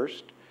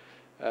 21st.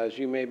 As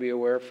you may be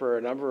aware, for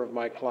a number of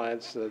my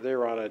clients,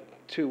 they're on a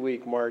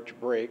 2-week March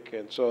break,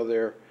 and so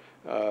they're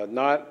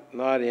not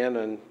in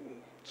and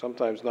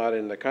sometimes not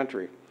in the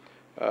country.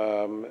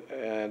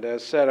 And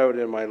as set out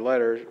in my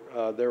letter,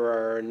 there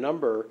are a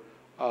number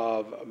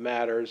of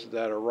matters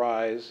that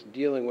arise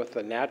dealing with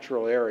the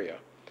natural area.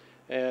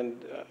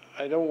 And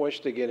I don't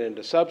wish to get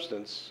into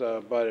substance,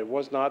 but it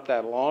was not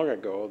that long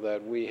ago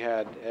that we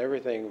had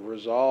everything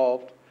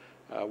resolved,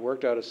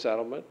 worked out a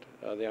settlement.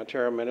 The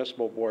Ontario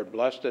Municipal Board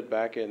blessed it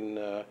back in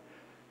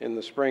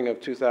the spring of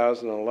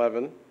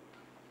 2011.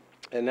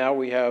 And now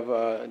we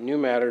have new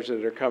matters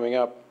that are coming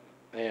up.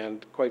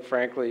 And quite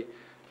frankly,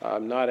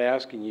 I'm not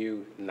asking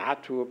you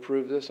not to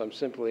approve this. I'm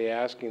simply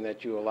asking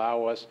that you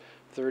allow us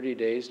 30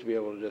 days to be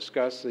able to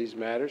discuss these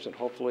matters and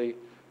hopefully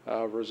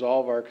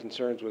resolve our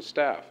concerns with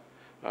staff.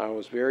 I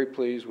was very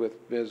pleased with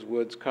Ms.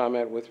 Wood's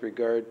comment with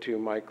regard to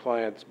my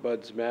client's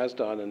Bud's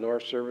Mazda on the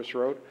North Service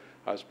Road.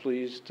 I was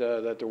pleased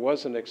that there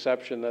was an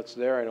exception that's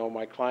there. I know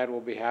my client will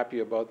be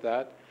happy about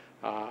that.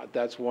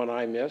 That's one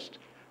I missed.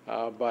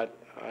 But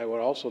I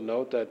would also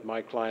note that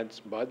my client's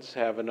Buds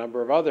have a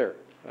number of other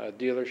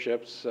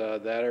dealerships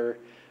that are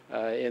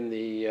in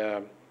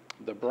the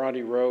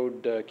Bronte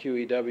Road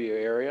QEW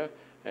area.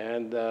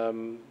 And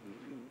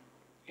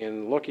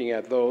in looking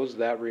at those,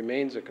 that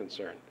remains a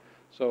concern.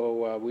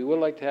 So we would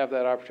like to have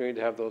that opportunity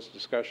to have those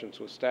discussions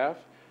with staff.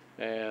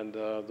 And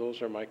those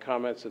are my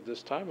comments at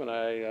this time, and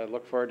I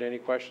look forward to any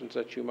questions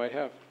that you might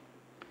have.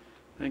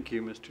 Thank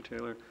you, Mr.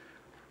 Taylor.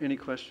 Any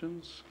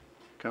questions?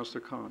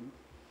 Councillor Khan.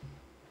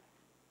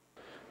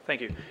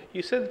 Thank you.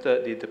 You said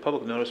the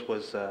public notice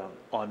was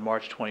on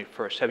March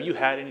 21st. Have you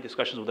had any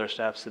discussions with our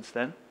staff since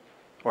then?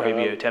 Or have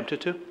you attempted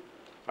to?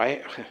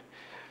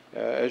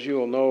 As you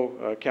will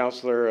know,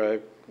 Councillor,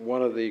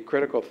 one of the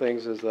critical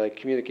things is that I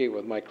communicate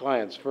with my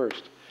clients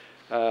first.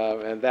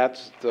 And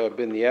that's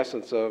been the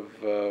essence of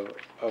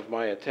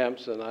my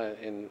attempts.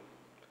 And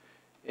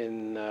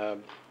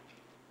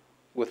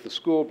with the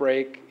school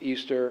break,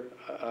 Easter,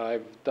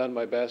 I've done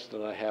my best,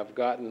 and I have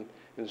gotten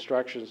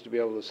instructions to be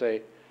able to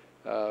say,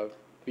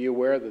 be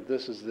aware that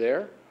this is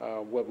there.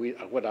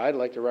 What I'd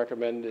like to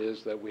recommend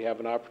is that we have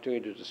an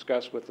opportunity to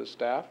discuss with the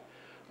staff.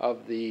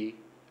 Of the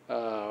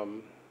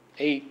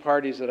 8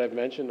 parties that I've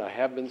mentioned, I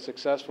have been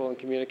successful in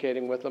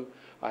communicating with them.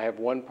 I have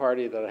one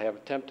party that I have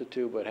attempted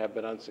to, but have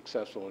been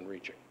unsuccessful in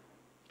reaching.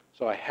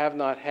 So I have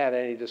not had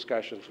any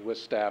discussions with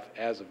staff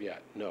as of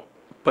yet, no.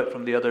 But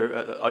from the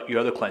other, your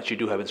other clients, you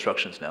do have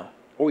instructions now?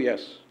 Oh,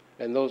 yes.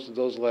 And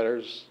those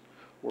letters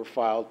were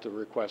filed to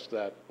request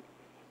that.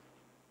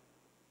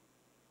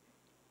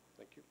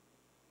 Thank you.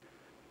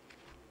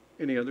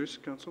 Any others,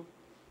 Council?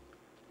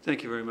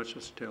 Thank you very much,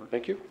 Mr. Taylor.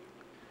 Thank you.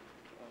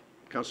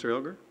 Councillor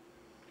Elgar?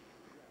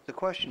 The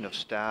question of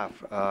staff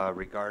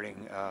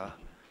regarding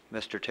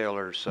Mr.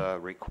 Taylor's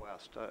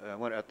request, I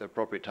wonder at the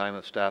appropriate time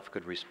if staff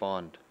could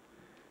respond.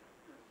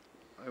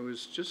 I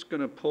was just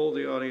going to poll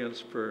the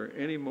audience for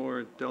any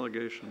more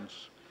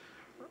delegations.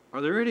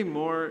 Are there any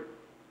more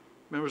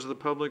members of the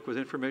public with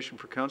information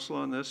for council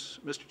on this?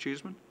 Mr.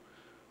 Cheeseman?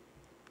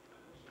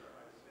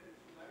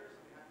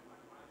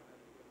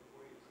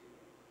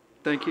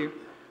 Thank you.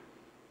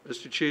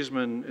 Mr.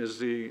 Cheeseman is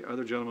the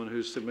other gentleman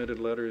who submitted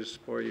letters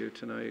for you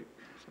tonight.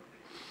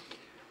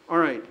 All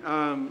right.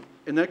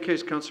 In that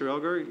case, Councillor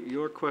Elgar,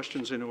 your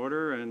question's in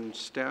order, and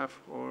staff,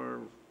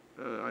 or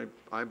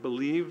I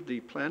believe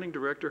the planning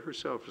director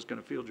herself is going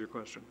to field your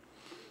question.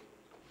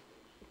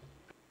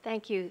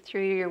 Thank you.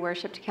 Through your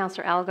worship to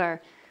Councillor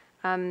Elgar.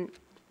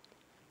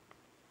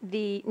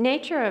 The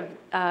nature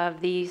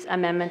of these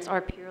amendments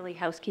are purely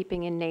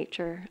housekeeping in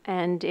nature,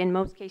 and in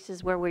most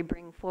cases where we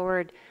bring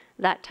forward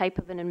that type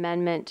of an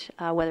amendment,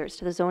 whether it's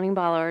to the zoning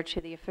bylaw or to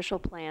the official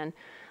plan,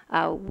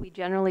 we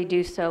generally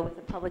do so with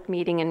a public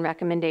meeting and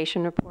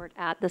recommendation report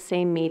at the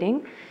same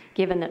meeting,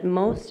 given that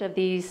most of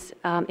these,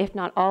 if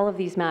not all of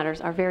these matters,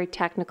 are very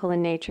technical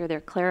in nature.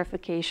 They're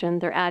clarification,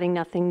 they're adding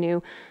nothing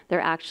new, they're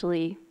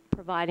actually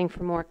providing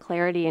for more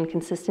clarity and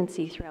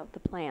consistency throughout the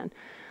plan.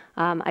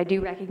 I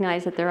do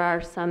recognize that there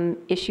are some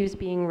issues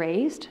being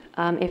raised.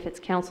 If it's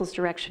council's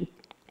direction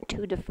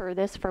to defer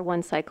this for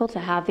one cycle, to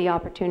have the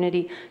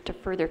opportunity to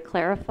further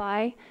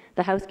clarify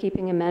the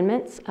housekeeping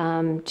amendments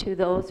to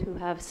those who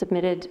have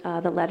submitted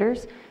the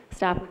letters,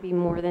 staff would be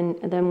more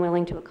than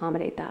willing to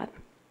accommodate that.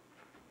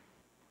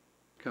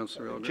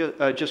 Councillor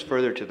Elgar. Just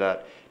further to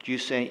that, do you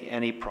see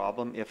any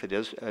problem if it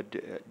is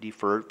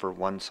deferred for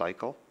one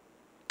cycle?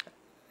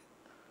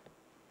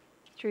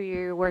 Through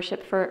your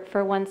worship,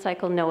 for one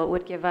cycle, no, it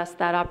would give us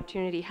that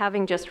opportunity.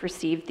 Having just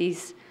received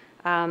these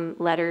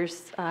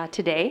letters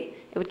today,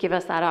 it would give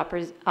us that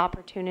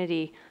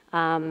opportunity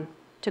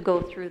to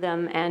go through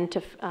them and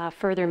to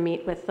further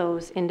meet with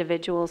those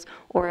individuals,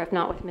 or if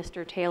not with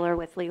Mr. Taylor,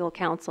 with legal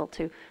counsel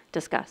to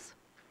discuss.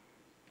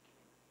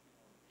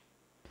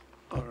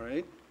 All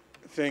right.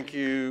 Thank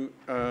you.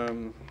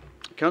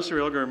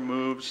 Councillor Elgar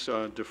moves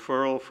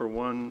deferral for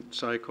one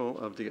cycle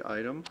of the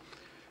item.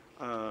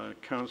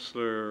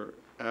 Councillor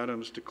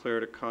Adams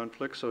declared a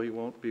conflict, so he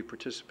won't be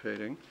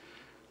participating.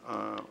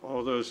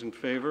 All those in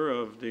favor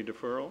of the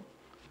deferral?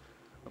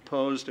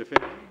 Opposed, if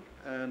any?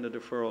 And the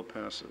deferral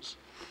passes.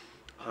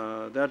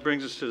 That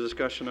brings us to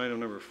discussion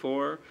item number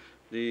 4,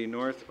 the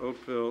North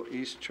Oakville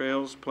East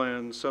Trails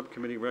Plan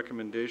Subcommittee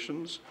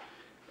recommendations.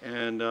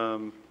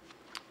 And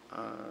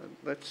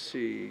let's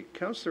see,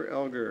 Councillor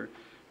Elgar,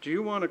 do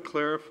you want to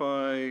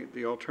clarify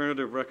the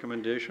alternative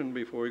recommendation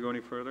before we go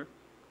any further?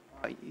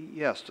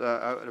 Yes,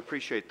 I would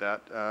appreciate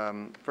that.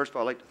 First of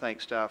all, I'd like to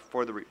thank staff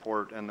for the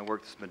report and the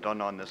work that's been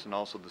done on this, and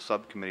also the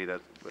subcommittee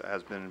that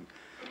has been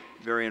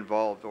very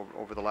involved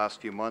over the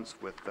last few months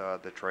with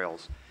the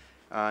trails.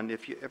 And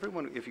if you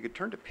could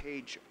turn to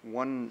page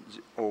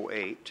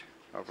 108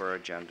 of our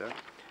agenda,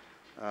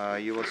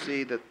 you will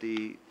see that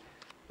the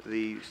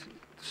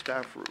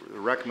staff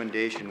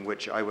recommendation,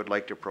 which I would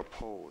like to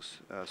propose,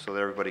 so that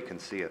everybody can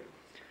see it.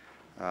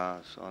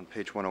 So on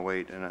page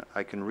 108, and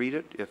I can read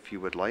it if you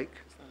would like.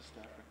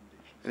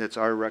 It's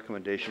our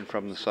recommendation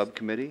from the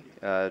subcommittee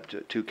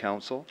to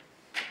council,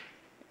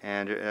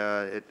 and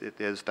it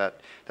is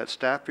that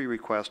staff be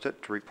requested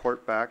to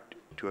report back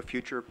to a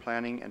future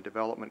Planning and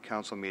Development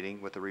Council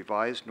meeting with a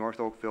revised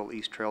North Oakville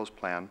East Trails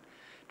plan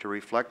to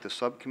reflect the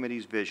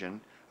subcommittee's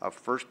vision of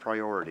first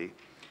priority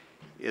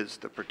is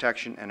the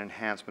protection and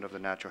enhancement of the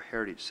natural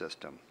heritage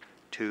system.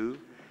 2,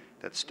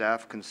 that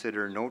staff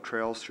consider no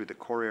trails through the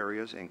core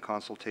areas in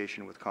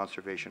consultation with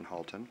Conservation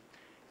Halton.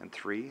 And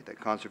 3, that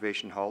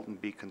Conservation Halton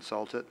be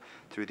consulted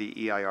through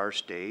the EIR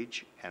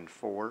stage. And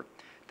 4,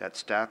 that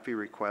staff be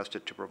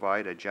requested to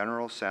provide a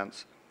general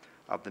sense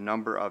of the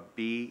number of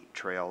B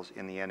trails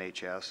in the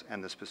NHS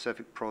and the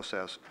specific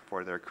process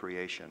for their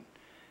creation.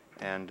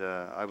 And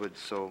I would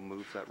so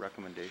move that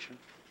recommendation.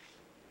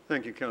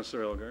 Thank you,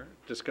 Councillor Elgar.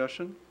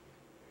 Discussion?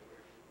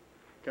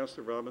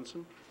 Councillor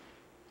Robinson?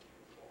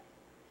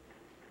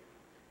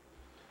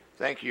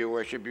 Thank you, Your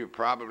Worship. You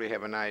probably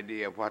have an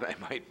idea of what I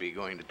might be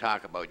going to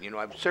talk about. You know,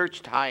 I've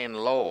searched high and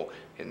low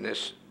in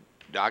this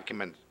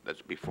document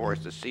that's before us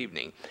this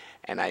evening,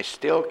 and I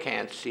still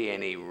can't see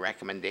any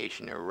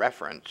recommendation or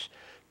reference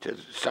to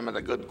some of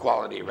the good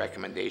quality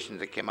recommendations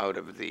that came out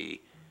of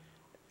the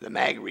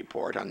MAG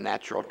report on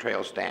natural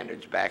trail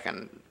standards back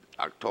in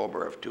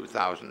October of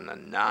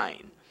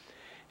 2009.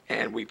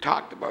 And we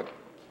talked about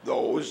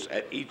those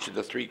at each of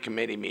the 3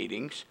 committee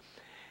meetings,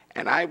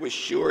 and I was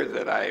sure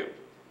that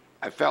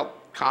I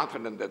felt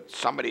confident that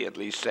somebody at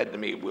least said to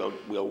me,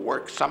 we'll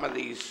work some of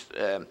these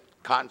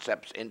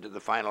concepts into the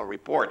final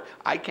report.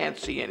 I can't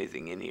see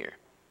anything in here.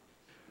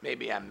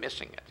 Maybe I'm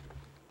missing it.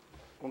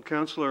 Well,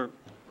 Councillor,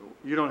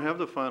 you don't have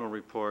the final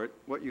report.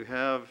 What you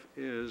have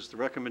is the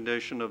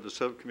recommendation of the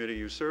subcommittee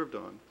you served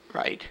on.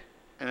 Right.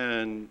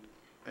 And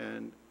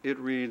it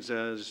reads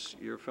as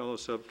your fellow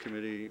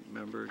subcommittee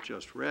member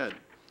just read.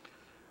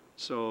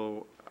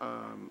 So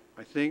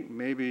I think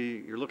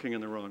maybe you're looking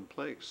in the wrong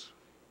place.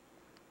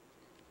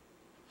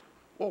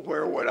 Well,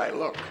 where would I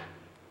look?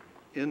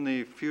 In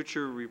the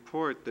future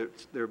report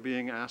that they're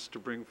being asked to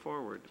bring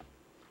forward.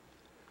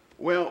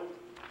 Well,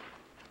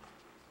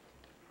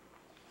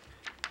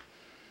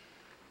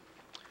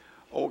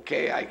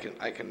 okay, I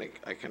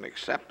can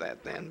accept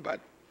that then, but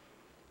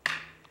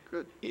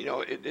good. You know,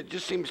 it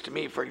just seems to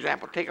me, for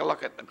example, take a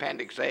look at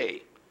Appendix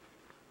A.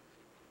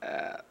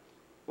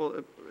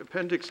 Well,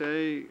 Appendix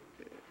A,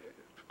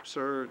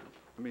 sir,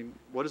 I mean,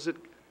 what is it?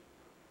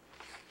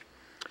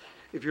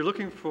 If you're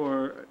looking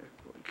for,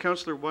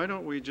 Councillor, why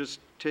don't we just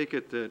take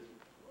it that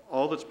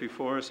all that's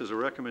before us is a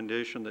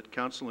recommendation that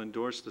Council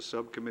endorse the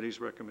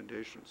subcommittee's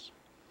recommendations?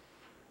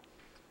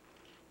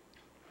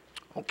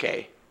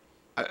 Okay.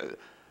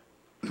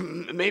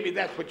 Maybe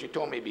that's what you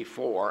told me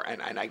before,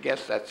 and I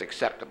guess that's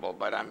acceptable,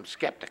 but I'm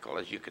skeptical,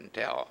 as you can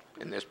tell,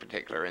 in this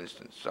particular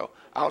instance. So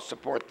I'll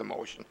support the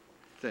motion.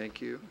 Thank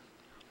you.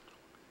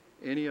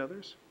 Any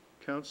others?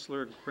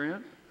 Councillor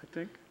Grant, I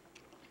think.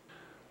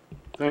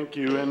 Thank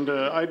you, and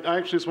I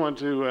actually just want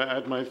to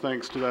add my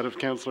thanks to that of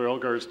Councillor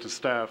Elgar's to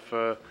staff.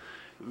 There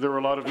were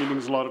a lot of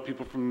meetings, a lot of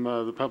people from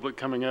the public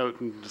coming out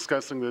and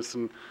discussing this,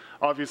 and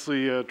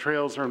obviously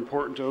trails are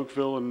important to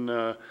Oakville,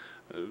 and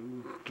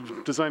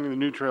designing the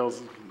new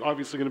trails is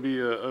obviously going to be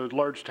a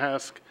large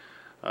task.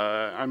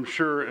 I'm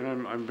sure,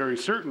 and I'm very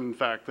certain, in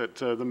fact, that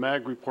the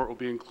MAG report will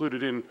be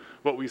included in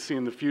what we see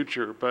in the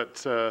future,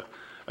 but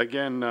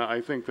again,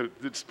 I think that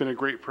it's been a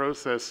great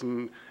process,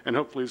 and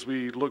hopefully as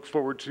we look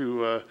forward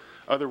to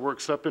other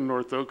works up in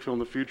North Oakville in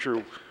the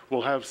future,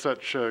 we'll have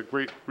such a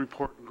great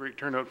report and great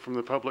turnout from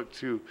the public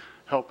to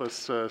help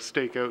us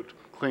stake out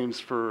claims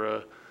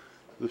for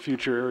the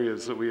future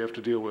areas that we have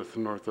to deal with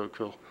in North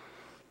Oakville.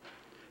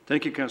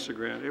 Thank you, Councillor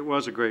Grant. It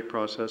was a great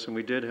process, and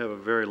we did have a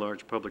very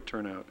large public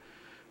turnout.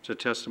 It's a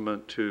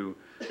testament to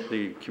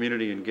the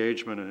community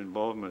engagement and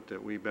involvement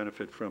that we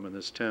benefit from in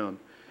this town.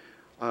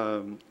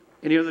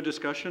 Any other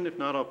discussion? If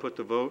not, I'll put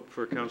the vote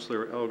for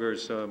Councillor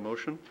Elgar's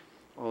motion.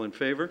 All in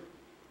favor?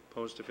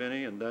 Opposed, if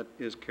any, and that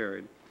is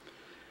carried.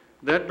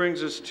 That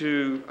brings us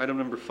to item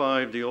number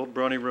 5, the Old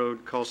Brawny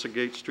Road Calsa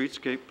Gate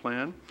Streetscape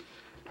Plan.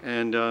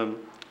 And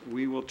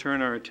we will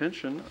turn our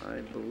attention,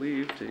 I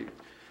believe, to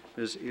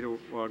Ms. Ida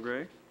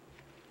Wagre,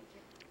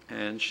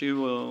 and she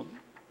will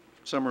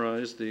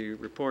summarize the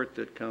report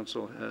that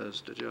Council has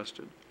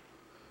digested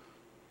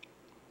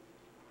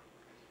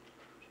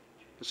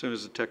as soon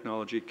as the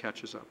technology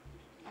catches up.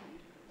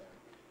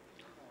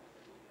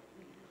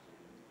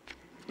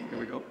 Here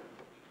we go.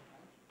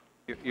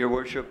 Your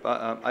Worship,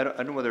 I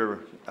don't know whether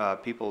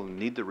people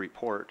need the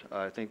report.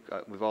 I think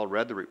we've all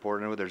read the report.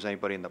 I don't know whether there's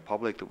anybody in the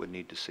public that would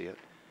need to see it,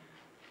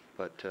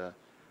 but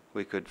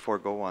we could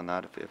forego on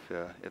that if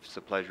it's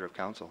the pleasure of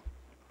Council.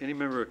 Any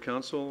member of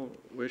Council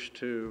wish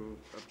to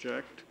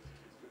object?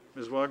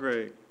 Ms.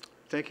 Wagre,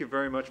 thank you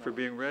very much for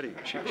being ready.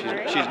 She's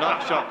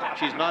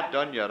not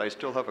done yet. I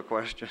still have a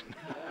question.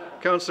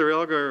 Councillor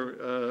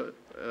Elgar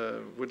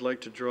would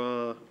like to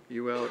draw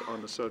you out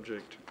on the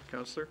subject.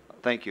 Councillor?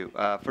 Thank you.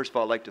 First of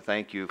all, I'd like to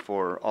thank you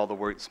for all the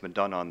work that's been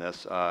done on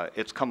this.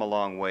 It's come a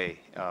long way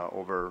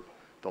over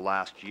the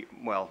last year,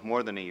 well,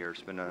 more than a year.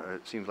 It's been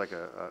it seems like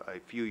a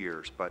few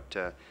years,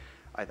 but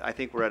I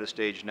think we're at a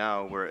stage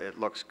now where it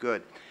looks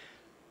good.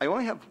 I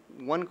only have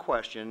one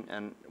question,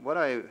 and what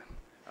I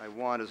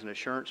want is an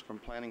assurance from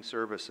Planning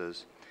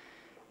Services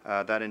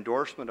that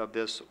endorsement of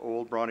this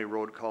Old Brawny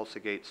Road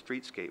Calsa Gate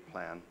Streetscape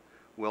Plan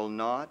will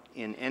not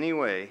in any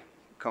way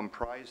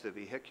comprise the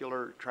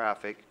vehicular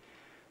traffic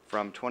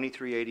from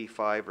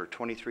 2385 or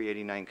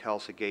 2389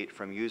 Calsa Gate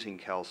from using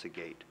Calsa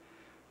Gate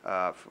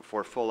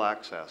for full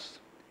access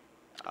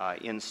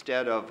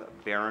instead of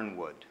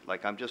Barronwood.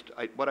 Like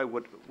what I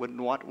would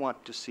not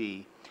want to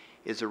see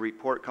is a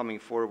report coming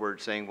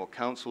forward saying, well,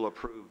 Council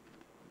approved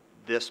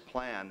this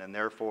plan and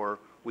therefore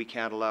we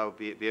can't allow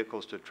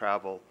vehicles to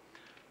travel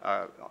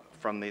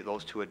from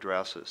those two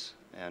addresses.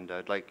 And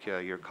I'd like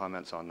your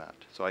comments on that,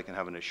 so I can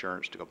have an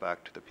assurance to go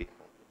back to the people.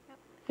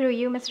 Through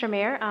you, Mr.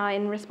 Mayor,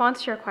 in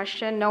response to your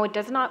question, no, it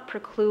does not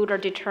preclude or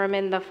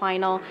determine the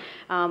final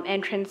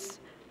entrance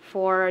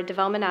for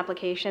development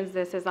applications.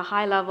 This is a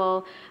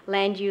high-level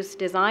land use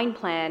design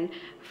plan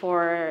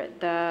for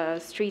the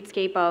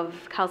streetscape of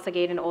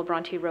Calcigate and Old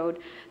Bronte Road.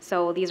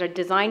 So these are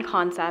design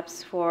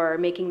concepts for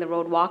making the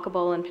road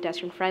walkable and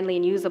pedestrian-friendly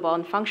and usable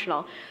and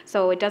functional.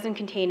 So it doesn't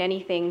contain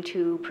anything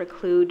to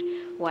preclude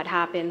what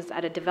happens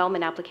at a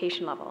development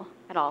application level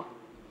at all.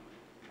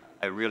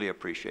 I really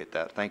appreciate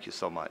that. Thank you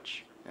so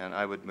much. And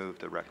I would move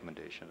the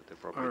recommendation at the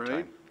appropriate All time.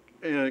 right.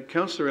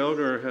 Councillor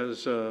Elgar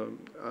has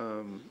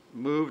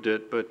moved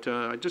it, but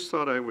I just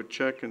thought I would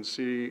check and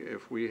see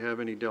if we have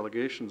any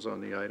delegations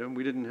on the item.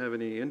 We didn't have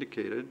any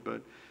indicated,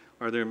 but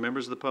are there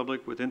members of the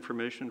public with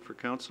information for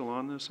council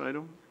on this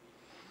item?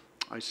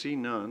 I see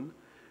none.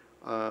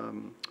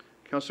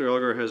 Councillor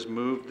Elgar has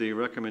moved the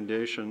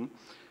recommendation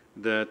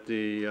that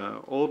the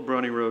Old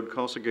Bronte Road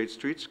Calcigate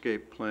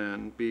Streetscape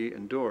Plan be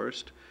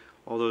endorsed.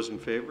 All those in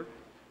favor?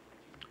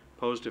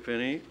 Opposed, if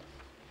any?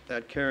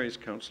 That carries,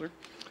 Councillor.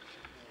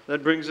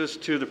 That brings us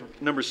to the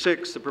number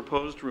 6, the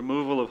proposed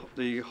removal of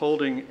the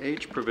holding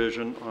H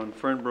provision on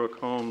Fernbrook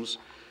Homes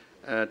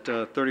at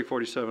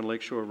 3047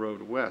 Lakeshore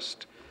Road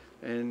West.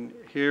 And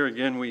here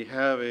again we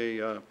have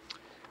a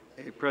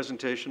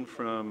presentation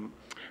from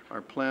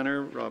our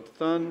planner, Rob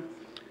Thun.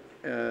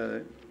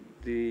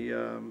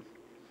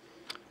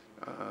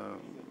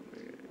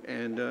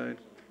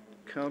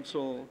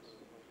 Council,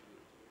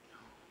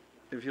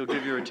 if you'll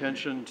give your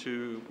attention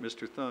to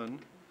Mr. Thun.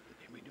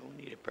 We don't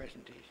need a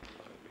presentation.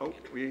 Oh,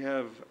 we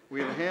have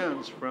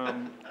hands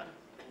from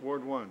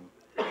Ward 1.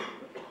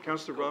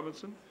 Councillor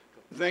Robinson?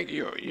 Thank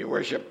you, Your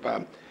Worship.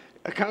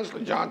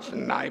 Councillor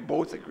Johnson and I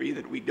both agree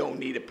that we don't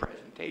need a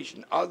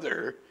presentation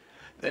other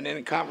than in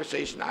a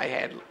conversation I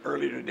had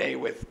earlier today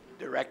with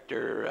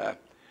Director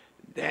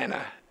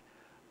Dana.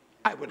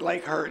 I would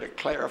like her to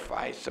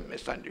clarify some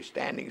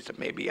misunderstandings that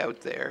may be out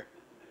there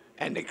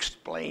and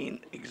explain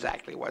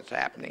exactly what's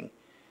happening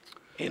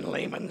in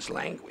layman's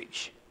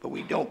language. But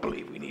we don't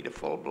believe we need a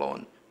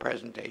full-blown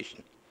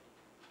presentation.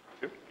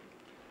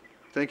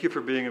 Thank you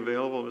for being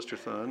available, Mr.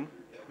 Thun.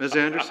 Ms.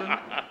 Anderson?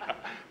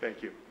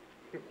 Thank you.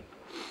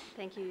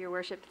 Thank you, Your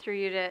Worship. Through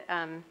you to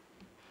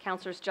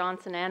Councillors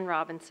Johnson and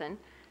Robinson.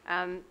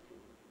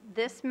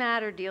 This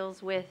matter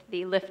deals with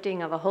the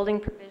lifting of a holding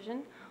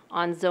provision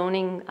on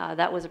zoning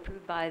that was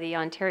approved by the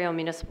Ontario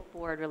Municipal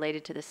Board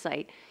related to the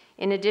site.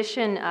 In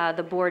addition,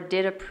 the board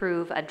did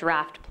approve a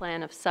draft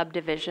plan of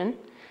subdivision.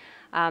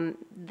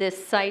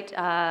 This site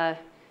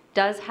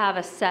does have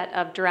a set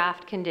of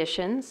draft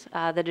conditions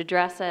that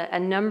address a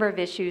number of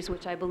issues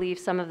which I believe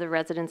some of the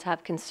residents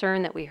have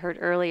concern that we heard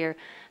earlier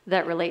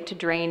that relate to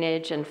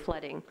drainage and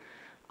flooding.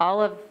 All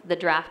of the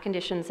draft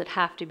conditions that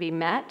have to be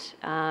met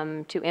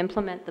to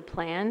implement the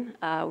plan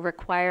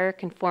require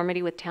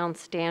conformity with town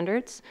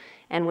standards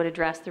and would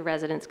address the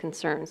residents'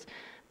 concerns.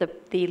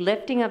 The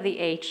lifting of the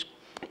H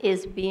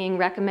is being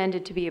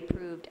recommended to be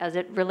approved as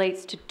it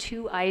relates to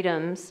 2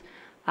 items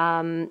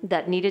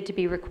that needed to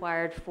be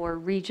required for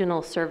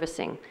regional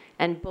servicing.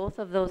 And both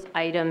of those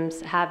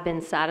items have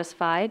been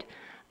satisfied,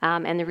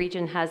 and the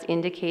region has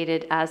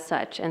indicated as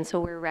such. And so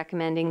we're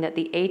recommending that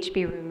the H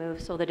be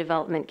removed so the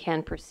development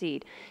can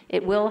proceed.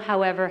 It will,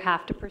 however,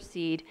 have to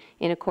proceed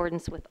in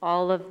accordance with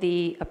all of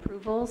the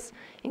approvals,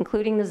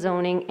 including the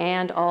zoning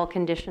and all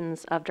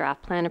conditions of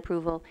draft plan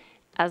approval,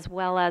 as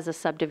well as a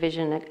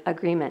subdivision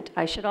agreement.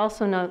 I should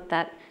also note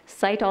that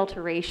site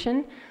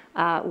alteration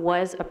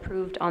was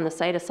approved on the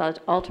site,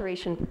 a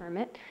alteration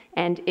permit,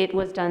 and it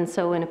was done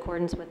so in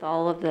accordance with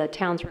all of the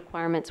town's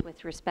requirements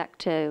with respect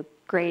to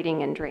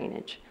grading and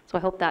drainage. So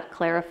I hope that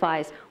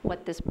clarifies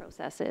what this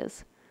process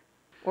is,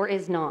 or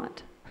is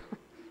not.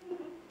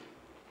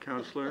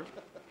 Councillor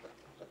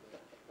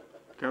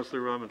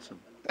Robinson.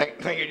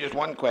 Thank you. Just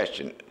one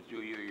question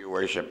to you, Your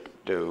Worship,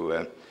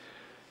 to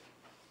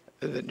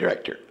the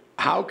Director.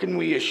 How can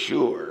we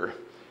assure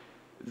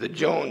the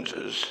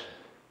Joneses,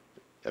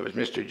 that was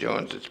Mr.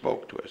 Jones that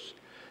spoke to us,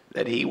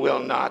 that he will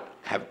not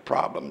have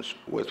problems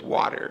with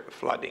water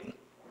flooding?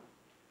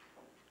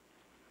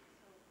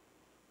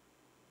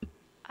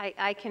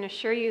 I can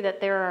assure you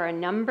that there are a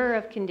number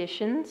of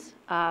conditions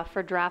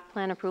for draft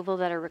plan approval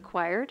that are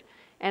required,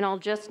 and I'll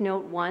just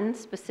note one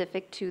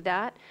specific to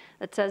that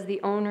says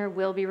the owner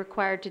will be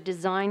required to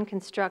design,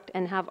 construct,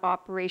 and have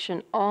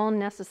operation all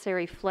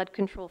necessary flood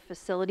control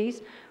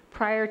facilities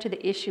prior to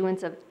the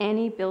issuance of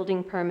any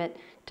building permit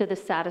to the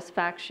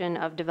satisfaction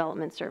of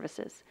development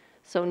services.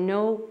 So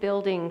no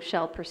building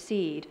shall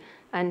proceed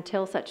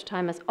until such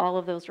time as all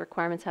of those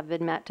requirements have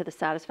been met to the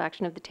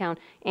satisfaction of the town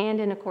and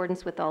in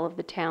accordance with all of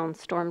the town's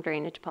storm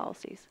drainage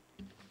policies.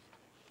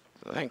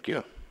 Thank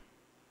you.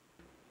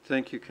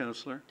 Thank you,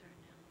 Councillor.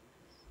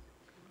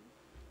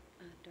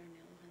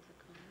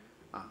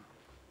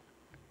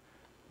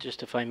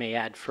 Just if I may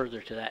add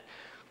further to that,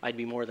 I'd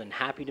be more than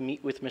happy to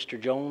meet with Mr.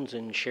 Jones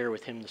and share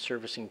with him the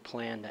servicing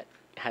plan that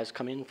has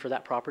come in for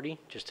that property,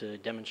 just to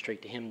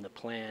demonstrate to him the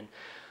plan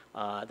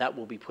that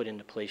will be put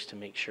into place to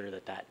make sure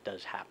that that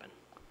does happen.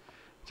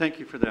 Thank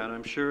you for that.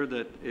 I'm sure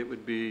that it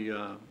would be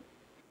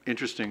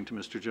interesting to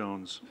Mr.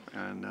 Jones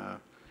and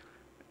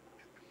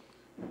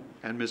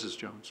Mrs.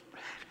 Jones,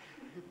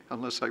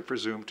 unless I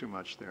presume too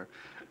much there.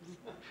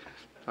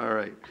 All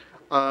right.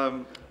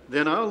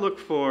 Then I'll look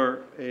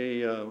for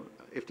a,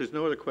 if there's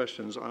no other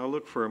questions, I'll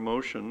look for a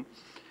motion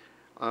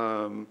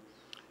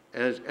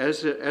as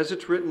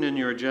it's written in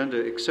your agenda,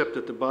 except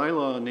that the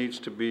bylaw needs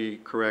to be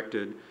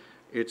corrected.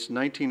 It's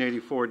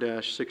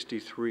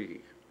 1984-63.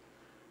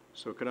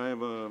 So could I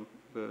have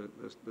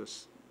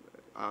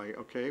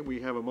okay, we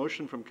have a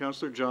motion from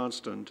Councillor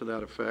Johnston to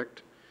that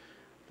effect.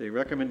 The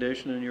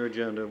recommendation in your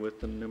agenda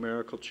with the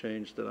numerical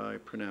change that I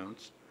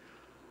pronounced.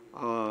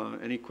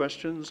 Any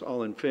questions?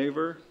 All in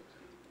favor?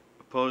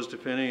 Opposed,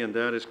 if any, and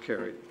that is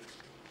carried.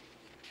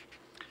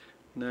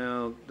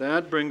 Now,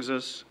 that brings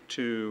us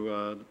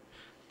to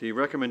the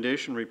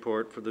recommendation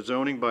report for the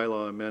zoning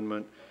bylaw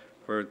amendment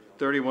for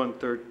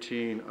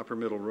 3113 Upper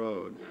Middle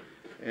Road.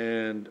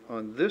 And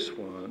on this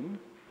one,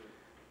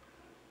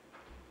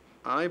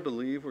 I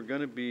believe we're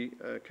going to be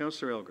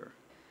Councillor Elgar.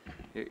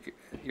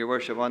 Your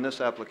Worship, on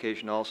this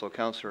application also,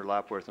 Councillor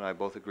Lapworth and I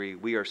both agree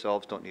we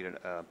ourselves don't need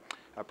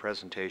a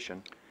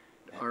presentation.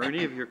 Are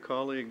any of your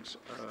colleagues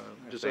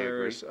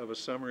desirous of a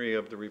summary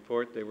of the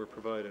report they were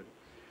provided?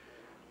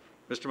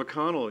 Mr.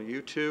 McConnell,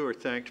 you too are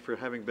thanked for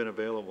having been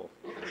available.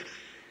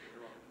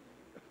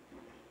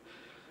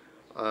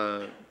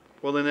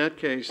 Well, in that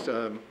case,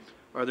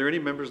 are there any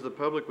members of the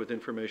public with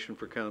information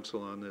for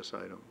council on this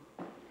item?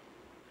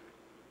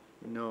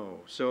 No.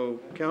 So,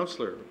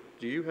 Councillor,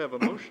 do you have a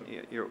motion?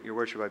 Your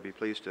Worship, I'd be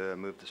pleased to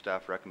move the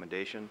staff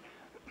recommendation.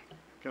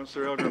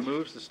 Councillor Elgar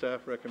moves the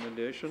staff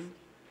recommendation.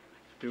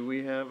 Do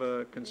we have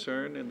a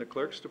concern in the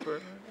clerk's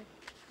department?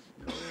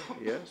 No?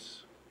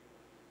 Yes?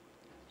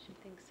 I should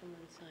think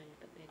someone signed,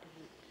 but they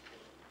didn't.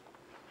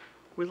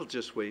 We'll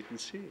just wait and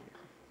see.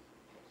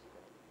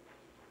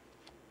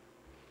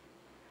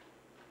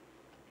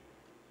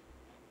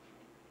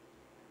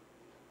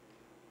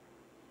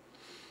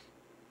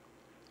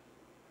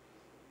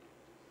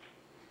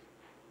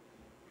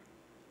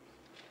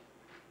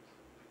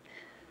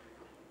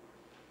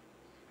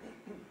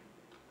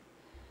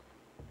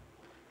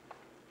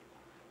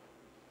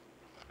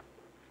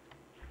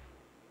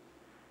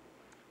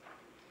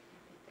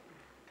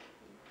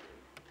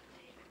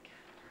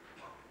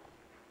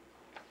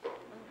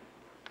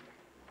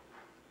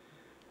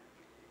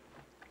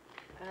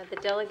 The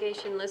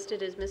delegation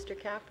listed is Mr.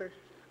 Capper.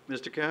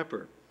 Mr.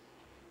 Capper.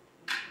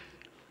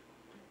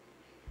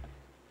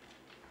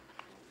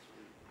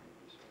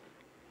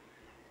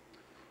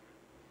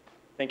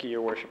 Thank you,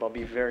 Your Worship. I'll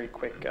be very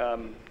quick.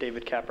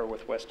 David Capper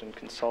with Weston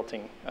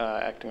Consulting,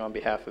 acting on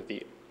behalf of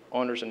the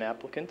owners and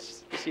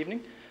applicants this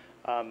evening.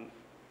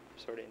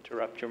 Sorry to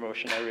interrupt your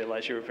motion. I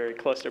realize you were very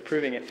close to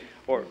approving it,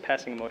 or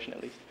passing a motion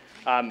at least.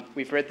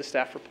 We've read the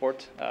staff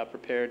report,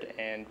 prepared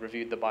and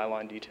reviewed the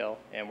bylaw in detail,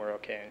 and we're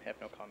okay and have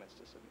no comments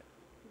to submit.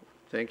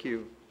 Thank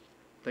you.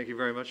 Thank you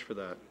very much for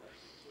that.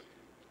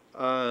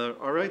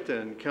 All right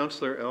then,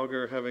 Councillor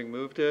Elgar having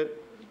moved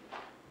it,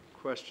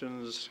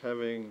 questions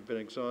having been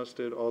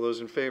exhausted, all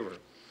those in favor?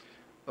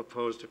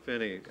 Opposed, if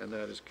any, and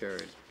that is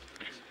carried.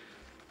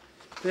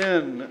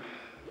 Then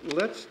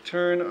let's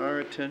turn our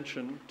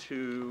attention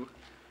to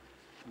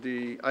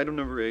the item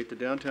number 8, the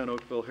Downtown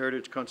Oakville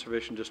Heritage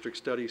Conservation District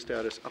Study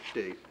Status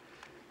Update.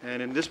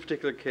 And in this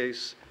particular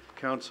case,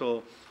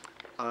 Council,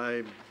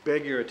 I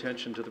beg your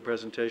attention to the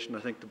presentation.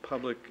 I think the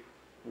public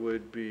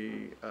would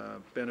be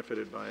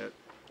benefited by it.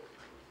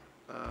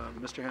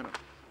 Mr. Hanna.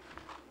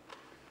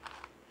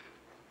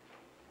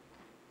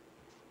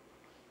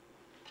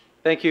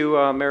 Thank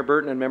you, Mayor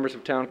Burton and members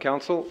of Town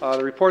Council.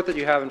 The report that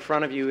you have in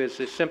front of you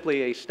is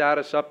simply a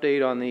status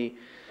update on the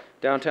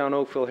Downtown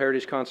Oakville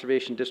Heritage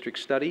Conservation District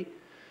study.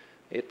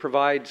 It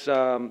provides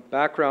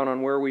background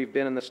on where we've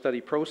been in the study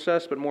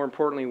process, but more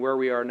importantly, where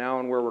we are now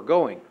and where we're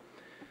going.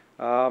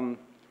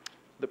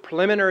 The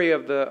preliminary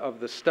of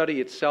the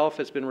study itself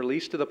has been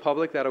released to the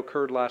public. That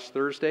occurred last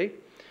Thursday.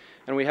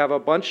 And we have a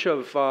bunch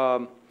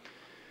of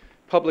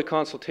public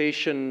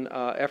consultation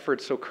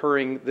efforts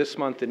occurring this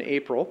month in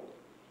April.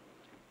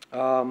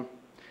 I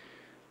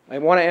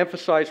want to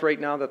emphasize right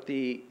now that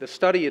the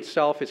study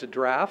itself is a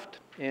draft,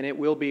 and it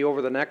will be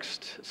over the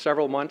next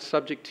several months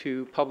subject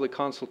to public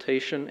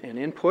consultation and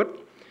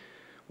input.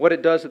 What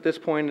it does at this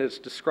point is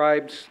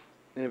describes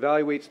and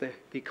evaluates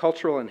the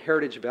cultural and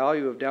heritage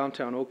value of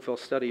downtown Oakville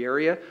study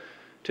area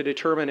to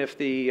determine if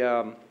the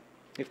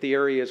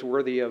area is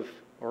worthy of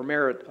or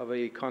merit of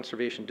a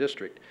conservation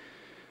district.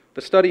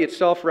 The study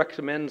itself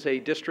recommends a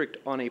district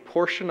on a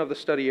portion of the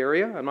study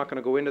area. I'm not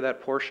going to go into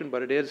that portion,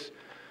 but it is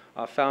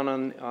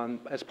found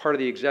as part of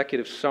the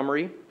executive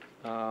summary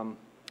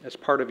as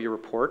part of your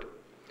report.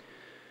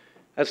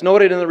 As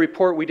noted in the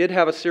report, we did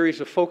have a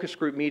series of focus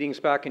group meetings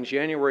back in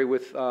January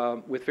with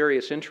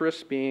various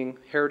interests, being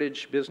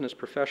heritage, business,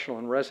 professional,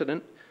 and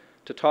resident,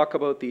 to talk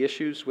about the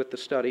issues with the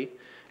study.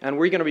 And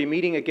we're going to be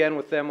meeting again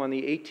with them on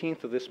the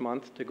 18th of this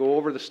month to go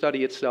over the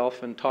study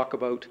itself and talk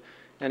about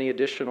any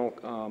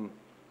additional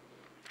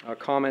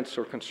comments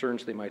or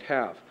concerns they might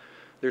have.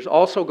 There's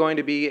also going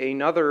to be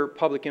another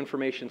public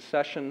information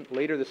session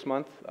later this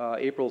month,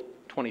 April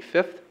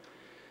 25th,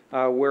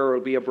 where there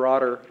will be a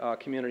broader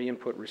community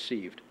input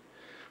received.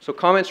 So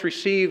comments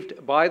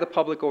received by the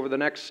public over the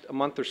next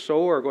month or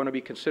so are going to be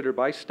considered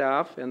by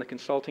staff and the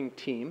consulting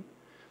team,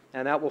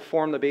 and that will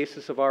form the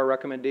basis of our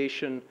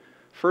recommendation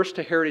first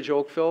to Heritage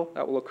Oakville.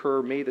 That will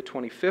occur May the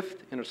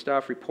 25th in a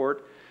staff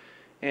report,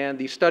 and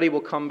the study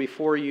will come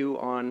before you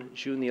on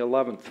June the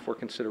 11th for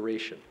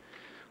consideration.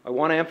 I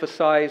want to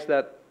emphasize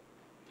that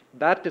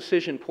that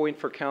decision point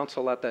for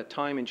Council at that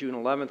time in June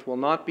 11th will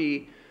not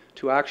be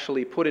to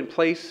actually put in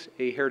place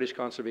a Heritage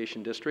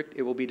Conservation District.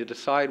 It will be to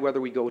decide whether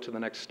we go to the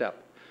next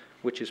step,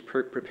 which is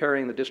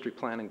preparing the district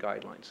plan and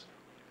guidelines.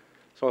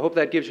 So I hope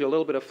that gives you a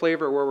little bit of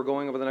flavor of where we're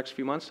going over the next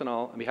few months, and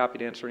I'll be happy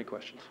to answer any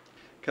questions.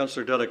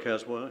 Councillor Dudek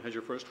has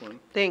your first one.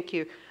 Thank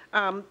you.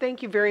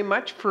 Thank you very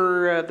much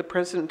for the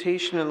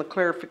presentation and the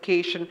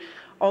clarification.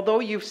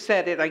 Although you've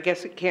said it, I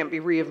guess it can't be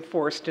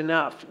reinforced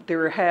enough.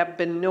 There have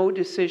been no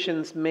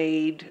decisions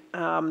made.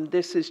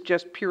 This is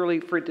just purely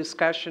for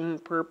discussion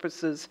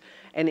purposes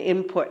and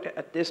input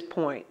at this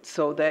point,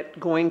 so that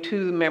going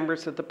to the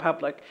members of the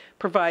public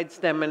provides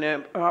them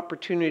an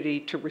opportunity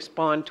to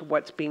respond to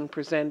what's being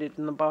presented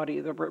in the body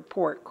of the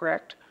report,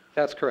 correct?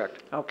 That's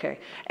correct. Okay.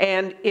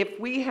 And if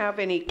we have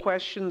any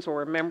questions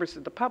or members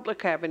of the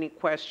public have any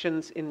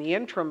questions in the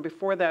interim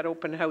before that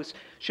open house,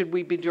 should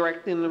we be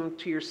directing them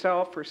to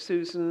yourself or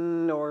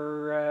Susan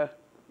or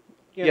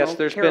yes,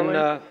 there's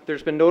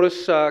been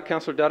notice,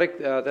 Councillor Dudek,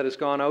 that has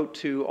gone out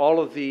to all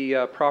of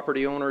the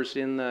property owners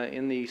in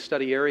the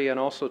study area and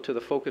also to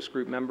the focus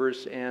group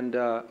members. And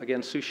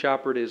again, Sue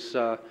Shepard is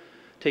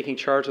taking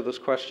charge of those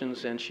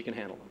questions, and she can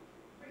handle them.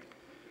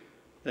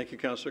 Thank you,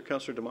 Councillor.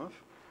 Councillor DeMoff.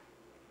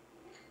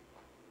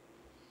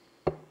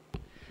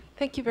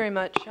 Thank you very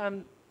much.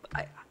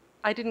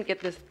 I didn't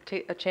get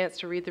a chance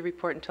to read the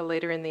report until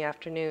later in the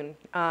afternoon.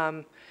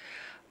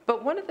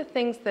 But one of the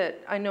things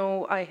that I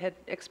know I had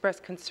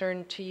expressed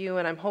concern to you,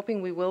 and I'm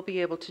hoping we will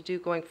be able to do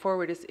going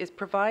forward, is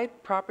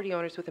provide property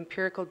owners with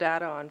empirical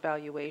data on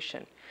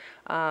valuation.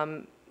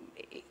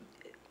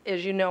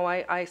 As you know,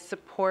 I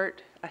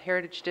support a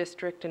heritage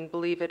district and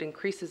believe it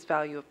increases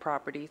value of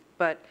properties,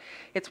 but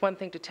it's one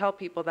thing to tell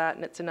people that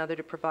and it's another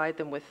to provide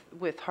them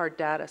with hard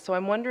data. So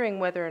I'm wondering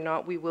whether or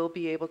not we will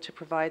be able to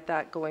provide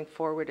that going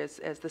forward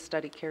as the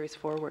study carries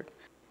forward.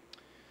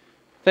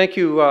 Thank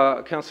you,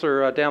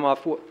 Councillor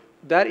Damoff.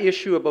 That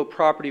issue about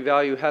property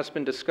value has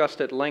been discussed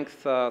at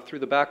length through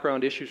the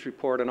background issues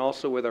report and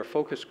also with our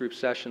focus group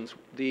sessions.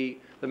 The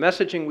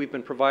messaging we've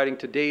been providing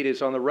to date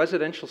is on the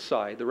residential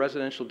side, the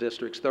residential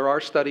districts. There are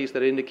studies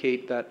that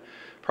indicate that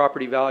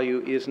property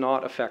value is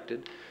not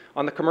affected.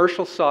 On the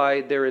commercial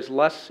side, there is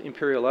less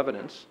imperial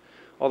evidence,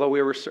 although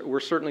we're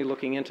certainly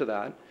looking into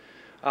that.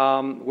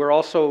 We're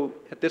also,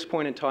 at this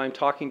point in time,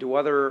 talking to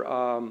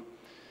other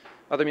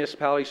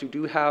municipalities who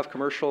do have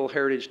commercial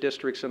heritage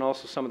districts and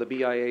also some of the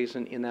BIAs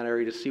in that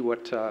area to see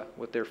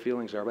what their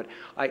feelings are. But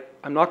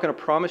I'm not going to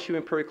promise you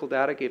empirical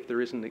data if there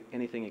isn't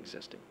anything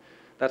existing.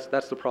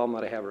 That's the problem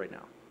that I have right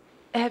now.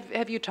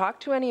 Have you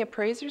talked to any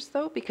appraisers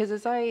though? Because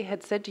as I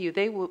had said to you,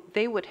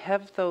 they would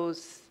have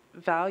those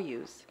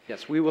values.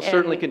 Yes, we will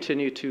certainly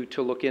continue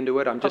to look into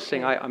it. I'm just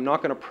saying I'm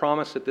not going to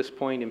promise at this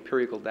point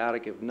empirical data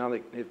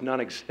if none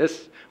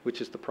exists,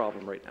 which is the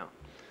problem right now.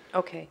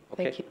 Okay,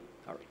 thank you.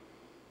 All right.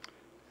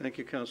 Thank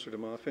you, Councillor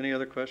DeMoff. Any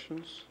other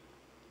questions?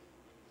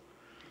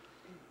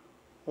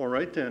 All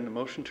right then, a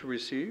motion to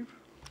receive.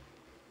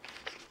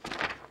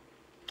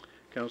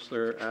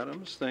 Councillor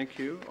Adams, thank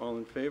you. All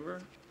in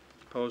favor?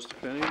 Opposed,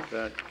 if any?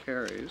 That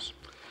carries.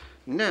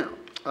 Now,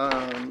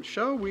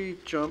 shall we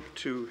jump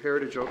to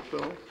Heritage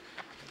Oakville,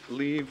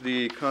 leave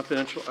the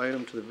confidential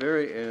item to the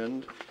very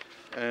end,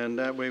 and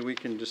that way we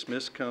can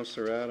dismiss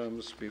Councillor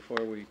Adams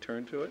before we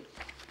turn to it?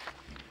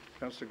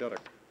 Councillor Dudek.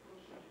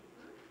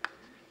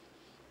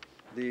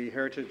 The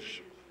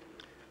Heritage,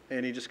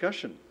 any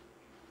discussion?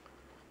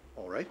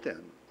 All right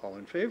then, all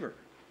in favor?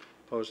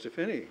 Opposed, if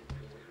any?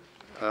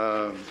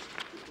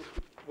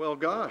 Well,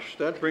 gosh,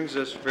 that brings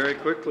us very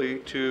quickly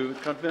to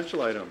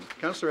confidential item.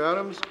 Councillor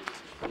Adams,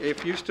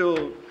 if you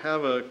still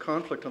have a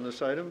conflict on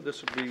this item,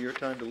 this would be your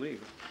time to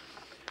leave.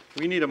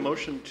 We need a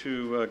motion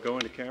to go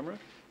into camera.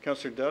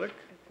 Councillor Dudek?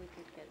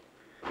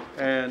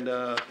 And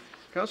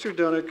Councillor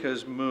Dudek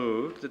has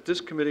moved that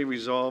this committee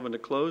resolve in a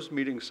closed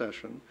meeting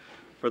session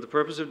for the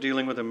purpose of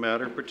dealing with a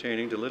matter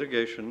pertaining to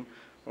litigation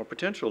or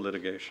potential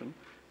litigation,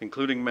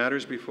 including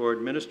matters before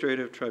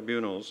administrative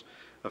tribunals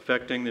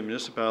affecting the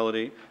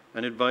municipality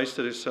and advice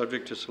that is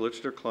subject to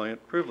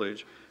solicitor-client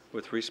privilege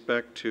with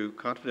respect to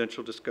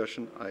confidential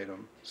discussion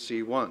item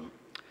C1.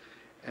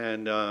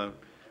 And all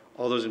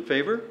those in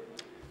favor?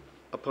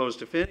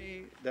 Opposed, if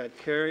any? That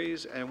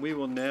carries, and we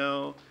will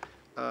now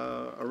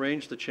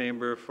arrange the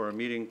chamber for a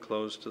meeting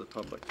closed to the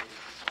public.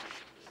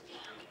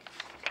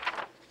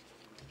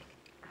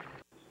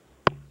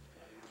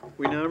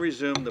 We now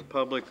resume the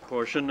public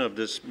portion of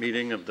this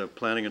meeting of the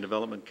Planning and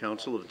Development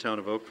Council of the Town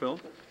of Oakville.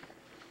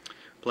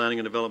 Planning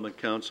and Development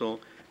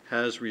Council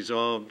has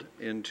resolved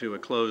into a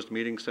closed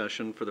meeting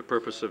session for the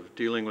purpose of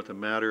dealing with a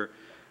matter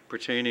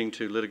pertaining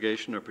to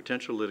litigation or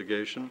potential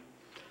litigation,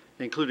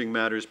 including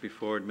matters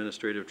before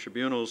administrative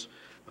tribunals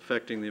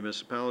affecting the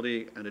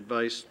municipality, and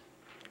advice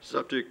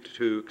subject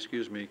to,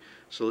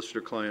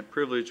 solicitor-client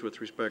privilege with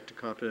respect to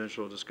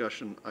confidential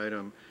discussion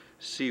item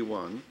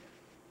C1.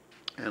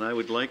 And I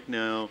would like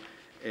now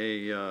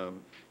a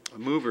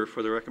mover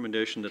for the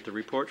recommendation that the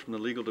report from the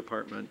legal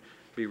department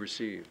be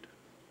received.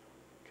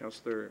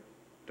 Councillor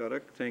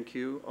Dudek, thank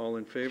you. All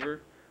in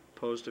favor?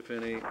 Opposed, if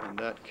any, and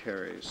that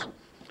carries.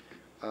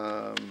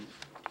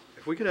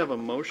 If we could have a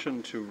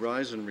motion to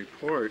rise and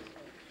report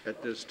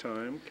at this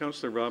time.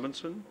 Councillor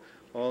Robinson,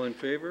 all in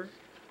favor?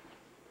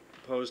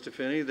 Opposed, if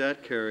any,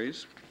 that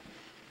carries.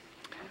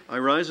 I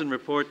rise and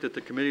report that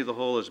the Committee of the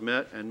Whole has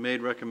met and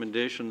made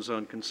recommendations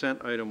on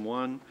consent item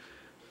 1,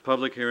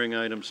 public hearing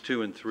items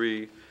 2 and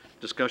 3,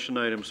 discussion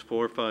items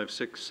 4, 5,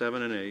 6,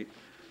 7, and 8,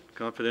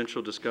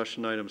 confidential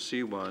discussion item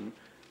C1,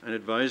 and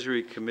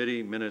advisory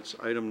committee minutes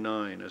item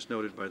 9, as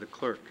noted by the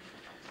clerk.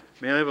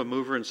 May I have a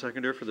mover and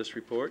seconder for this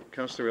report?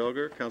 Councillor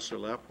Elgar,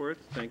 Councillor Lapworth,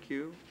 thank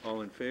you.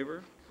 All in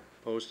favor?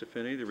 Opposed, if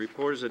any. The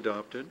report is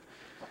adopted.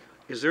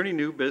 Is there any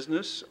new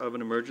business of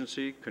an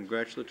emergency,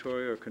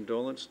 congratulatory, or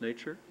condolence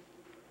nature?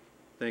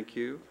 Thank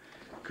you.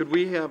 Could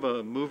we have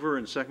a mover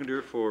and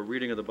seconder for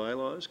reading of the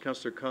bylaws?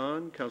 Councillor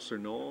Khan, Councillor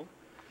Knoll,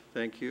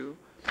 thank you.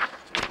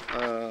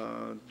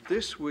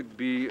 This would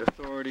be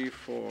authority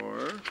for,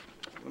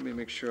 let me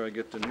make sure I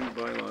get the new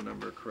bylaw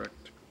number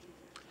correct.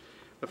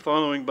 The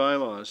following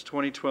bylaws: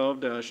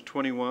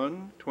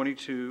 2012-21,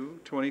 22,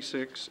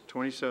 26,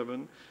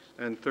 27,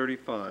 and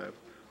 35.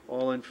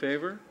 All in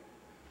favor?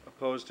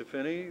 Opposed, if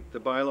any? The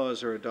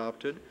bylaws are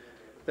adopted.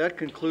 That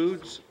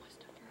concludes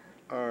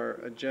our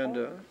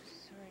agenda.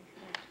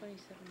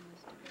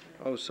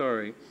 Oh,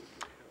 sorry.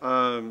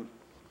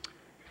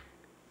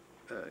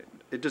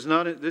 It does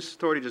not. This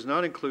authority does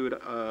not include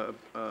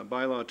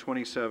bylaw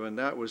 27.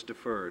 That was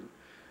deferred.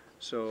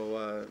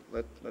 So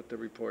let the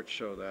report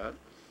show that.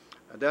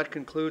 That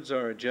concludes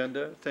our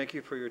agenda. Thank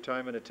you for your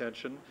time and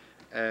attention.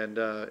 And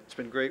it's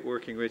been great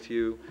working with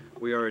you.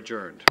 We are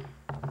adjourned.